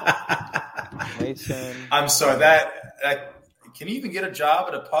 Mason. I'm sorry. That can you even get a job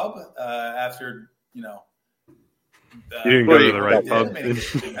at a pub after you didn't go to the right pub. I mean,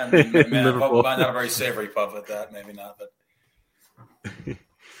 Liverpool. not a very savory pub at that. Maybe not, but.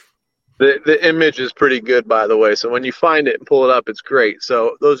 The image is pretty good, by the way. So when you find it and pull it up, it's great.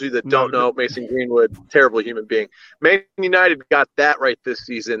 So those of you that don't know, Mason Greenwood, terrible human being. Man United got that right this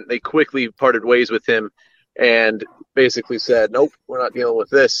season. They quickly parted ways with him and basically said, nope, we're not dealing with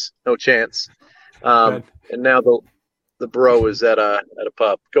this. No chance. And now the bro is at a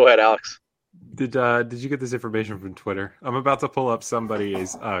pub. Go ahead, Alex. Did you get this information from Twitter? I'm about to pull up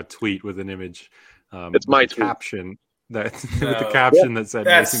somebody's tweet with an image. It's my tweet. Caption. With the caption that said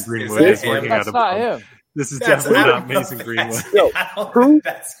Mason Greenwood is working at a not pub. him. This is definitely not Mason Greenwood. Prove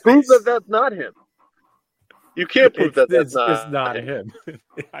that that's not him. You can't prove that's not. It's not him.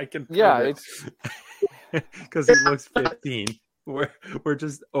 I can. Prove it's because he looks 15. We're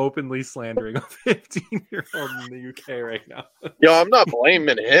just openly slandering a 15-year-old in the UK right now. Yo, I'm not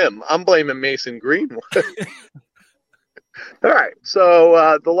blaming him. I'm blaming Mason Greenwood. All right,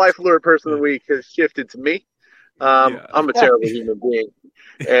 so the Life Alert Person of the Week has shifted to me. I'm a terrible human being,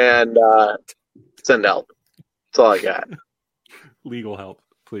 and send help. That's all I got. Legal help,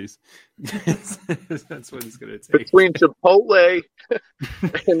 please. That's what it's going to take. Between Chipotle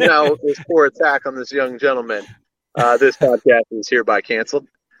and now this poor attack on this young gentleman, this podcast is hereby canceled.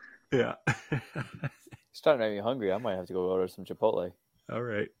 Yeah. Starting to make me hungry. I might have to go order some Chipotle. All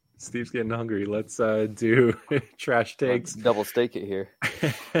right. Steve's getting hungry. Let's do trash takes. Double steak it here.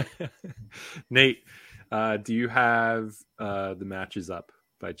 Nate, do you have the matches up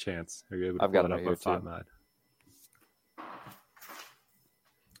by chance? Are you able to I've got pull it it up up here on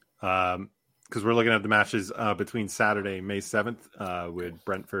FotMod? Because we're looking at the matches between Saturday, May 7th, with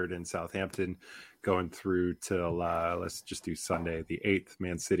Brentford and Southampton, going through till let's just do Sunday, the 8th,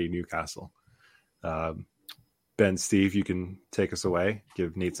 Man City, Newcastle. Ben, Steve, you can take us away.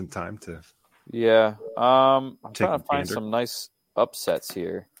 Give Nate some time to. Yeah, I'm trying to find gander. some nice upsets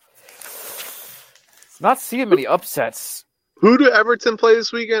here. Not seeing many upsets. Who do Everton play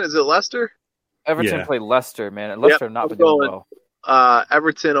this weekend? Is it Leicester? Everton played Leicester, man. And Leicester have not been doing well.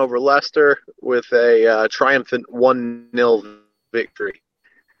 Everton over Leicester with a triumphant 1-0 victory.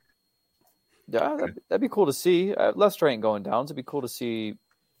 Yeah, that'd be cool to see. Leicester ain't going down, so it'd be cool to see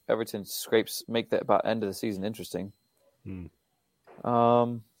Everton make that about end of the season interesting.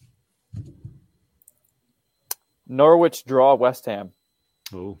 Norwich draw West Ham.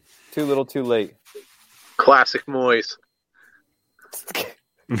 Oh, Too little, too late. Classic Moyes.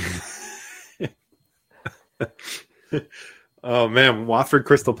 Oh man, Watford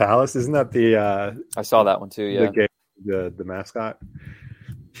Crystal Palace, isn't that the? I saw that one too. Yeah, the mascot.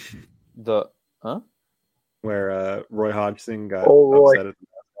 Where Roy Hodgson got upset at the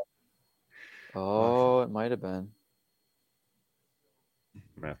mascot. Oh, it might have been. I'm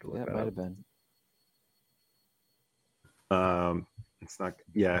gonna have to look Yeah, it that might up. have been. It's not.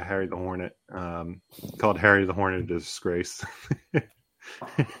 Yeah, Harry the Hornet. Called Harry the Hornet a disgrace.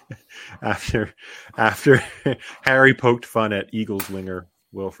 after Harry poked fun at Eagles winger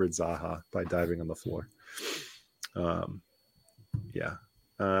Wilfred Zaha by diving on the floor. Not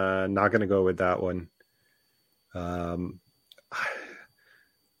going to go with that one.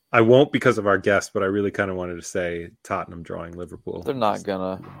 I won't because of our guest, but I really kind of wanted to say Tottenham drawing Liverpool. They're not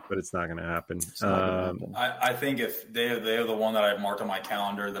gonna, but it's not gonna happen. I think if they're the one that I've marked on my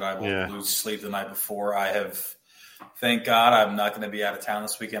calendar that I will lose sleep the night before. I have, thank God, I'm not going to be out of town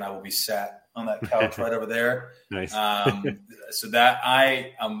this weekend. I will be sat on that couch right over there. Nice. So that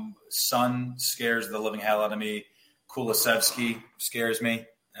Son scares the living hell out of me. Kulusevski scares me.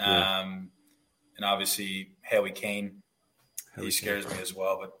 And obviously Harry Kane, he scares me as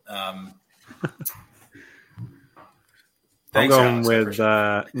well. But I'm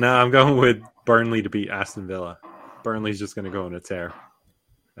going with Burnley to beat Aston Villa. Burnley's just going to go on a tear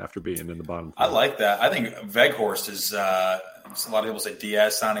after being in the bottom. I like that. I think Weghorst is a lot of people say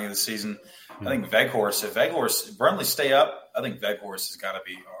Diaz signing of the season. I think Weghorst, if Burnley stay up, I think Weghorst has got to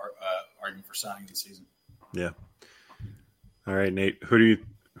be arguing for signing of the season. Yeah. All right, Nate, who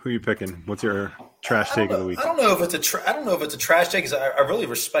are you picking? What's your trash take of the week? I don't know if it's a trash take because I really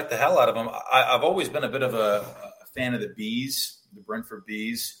respect the hell out of them. I've always been a bit of a fan of the Bees, the Brentford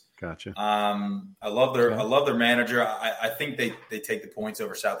Bees. Gotcha. I love their manager. I think they take the points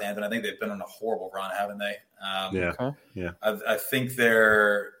over Southampton. I think they've been on a horrible run, haven't they? I think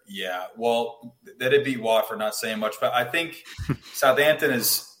they're well, they did beat Watford, not saying much, but I think Southampton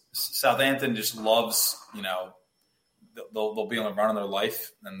just loves, they'll be on the run of their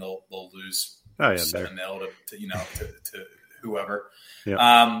life and they'll lose 7-0 to whoever.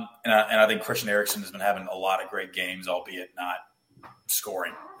 Yeah. And I think Christian Eriksen has been having a lot of great games, albeit not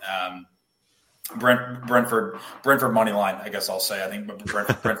scoring. Brentford money line, I guess I'll say. I think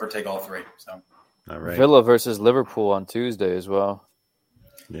Brentford take all three. So, all right. Villa versus Liverpool on Tuesday as well.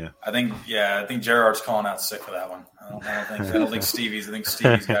 Yeah, I think Gerrard's calling out sick for that one. I don't think Stevie's. I think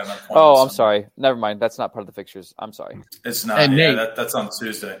Stevie's got enough points. Oh, I'm sorry. Never mind. That's not part of the fixtures. I'm sorry. It's not. And Nate, that's on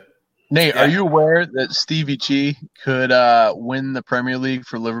Tuesday. Nate, are you aware that Stevie G could win the Premier League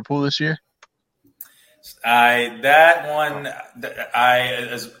for Liverpool this year? As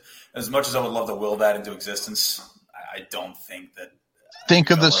much as I would love to will that into existence, I don't think that. Think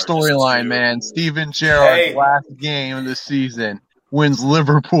of the storyline, man. Steven Gerrard's last game of the season wins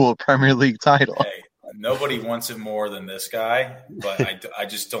Liverpool a Premier League title. Hey, nobody wants it more than this guy, but I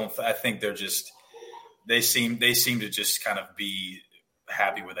just don't. I think they're just they seem to just kind of be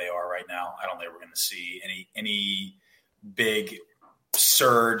happy where they are right now. I don't think we're going to see any big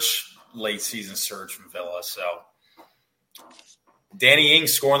late season surge from Villa. So Danny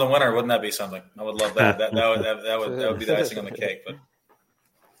Ings scoring the winner, wouldn't that be something? I would love that. That would be the icing on the cake. But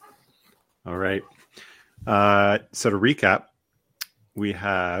all right. So to recap, we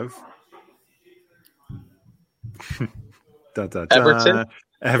have Everton,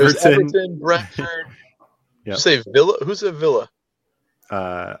 Brentford. Yep. Say Villa. Who's at Villa?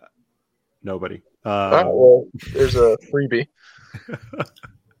 Nobody. Well, there's a freebie.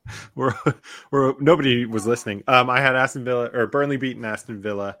 We're nobody was listening. I had Aston Villa or Burnley beating Aston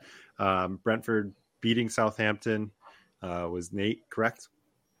Villa. Brentford beating Southampton. Was Nate correct?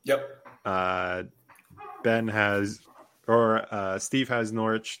 Yep. Steve has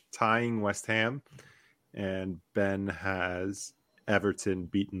Norwich tying West Ham, and Ben has Everton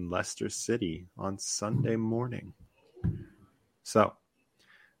beating Leicester City on Sunday morning. So, all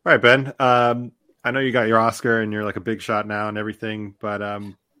right, Ben. I know you got your Oscar and you're like a big shot now and everything, but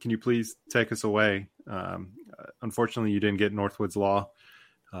can you please take us away? Unfortunately, you didn't get Northwood's Law,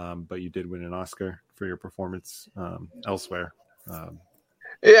 but you did win an Oscar for your performance elsewhere.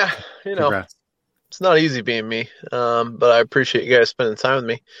 Congrats. It's not easy being me, but I appreciate you guys spending time with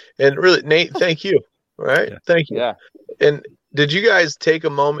me. And really, Nate, thank you. All right? Yeah. Thank you. Yeah. And did you guys take a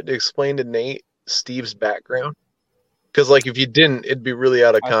moment to explain to Nate Steve's background? Because, if you didn't, it'd be really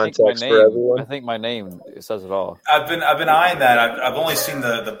out of context for everyone. I think my name says it all. I've been eyeing that. I've only seen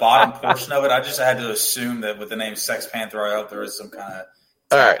the bottom portion of it. I just had to assume that with the name Sex Panther, I hope there is some kind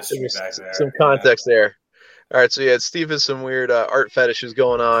of some context there. All right, so Steve has some weird art fetishes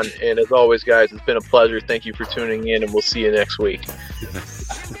going on, and as always, guys, it's been a pleasure. Thank you for tuning in, and we'll see you next week.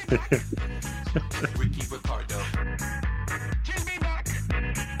 Ricky Ricardo. Give me back.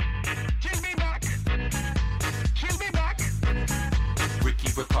 Give me back. Give me back.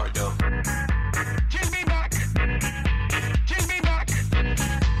 Ricky Ricardo. Give me back. Give me back.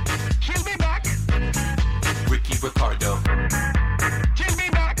 Give me back. Ricky Ricardo. Give me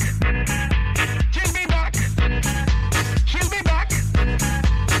back. Give me back. Give me back.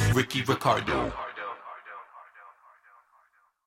 Ricky Ricardo.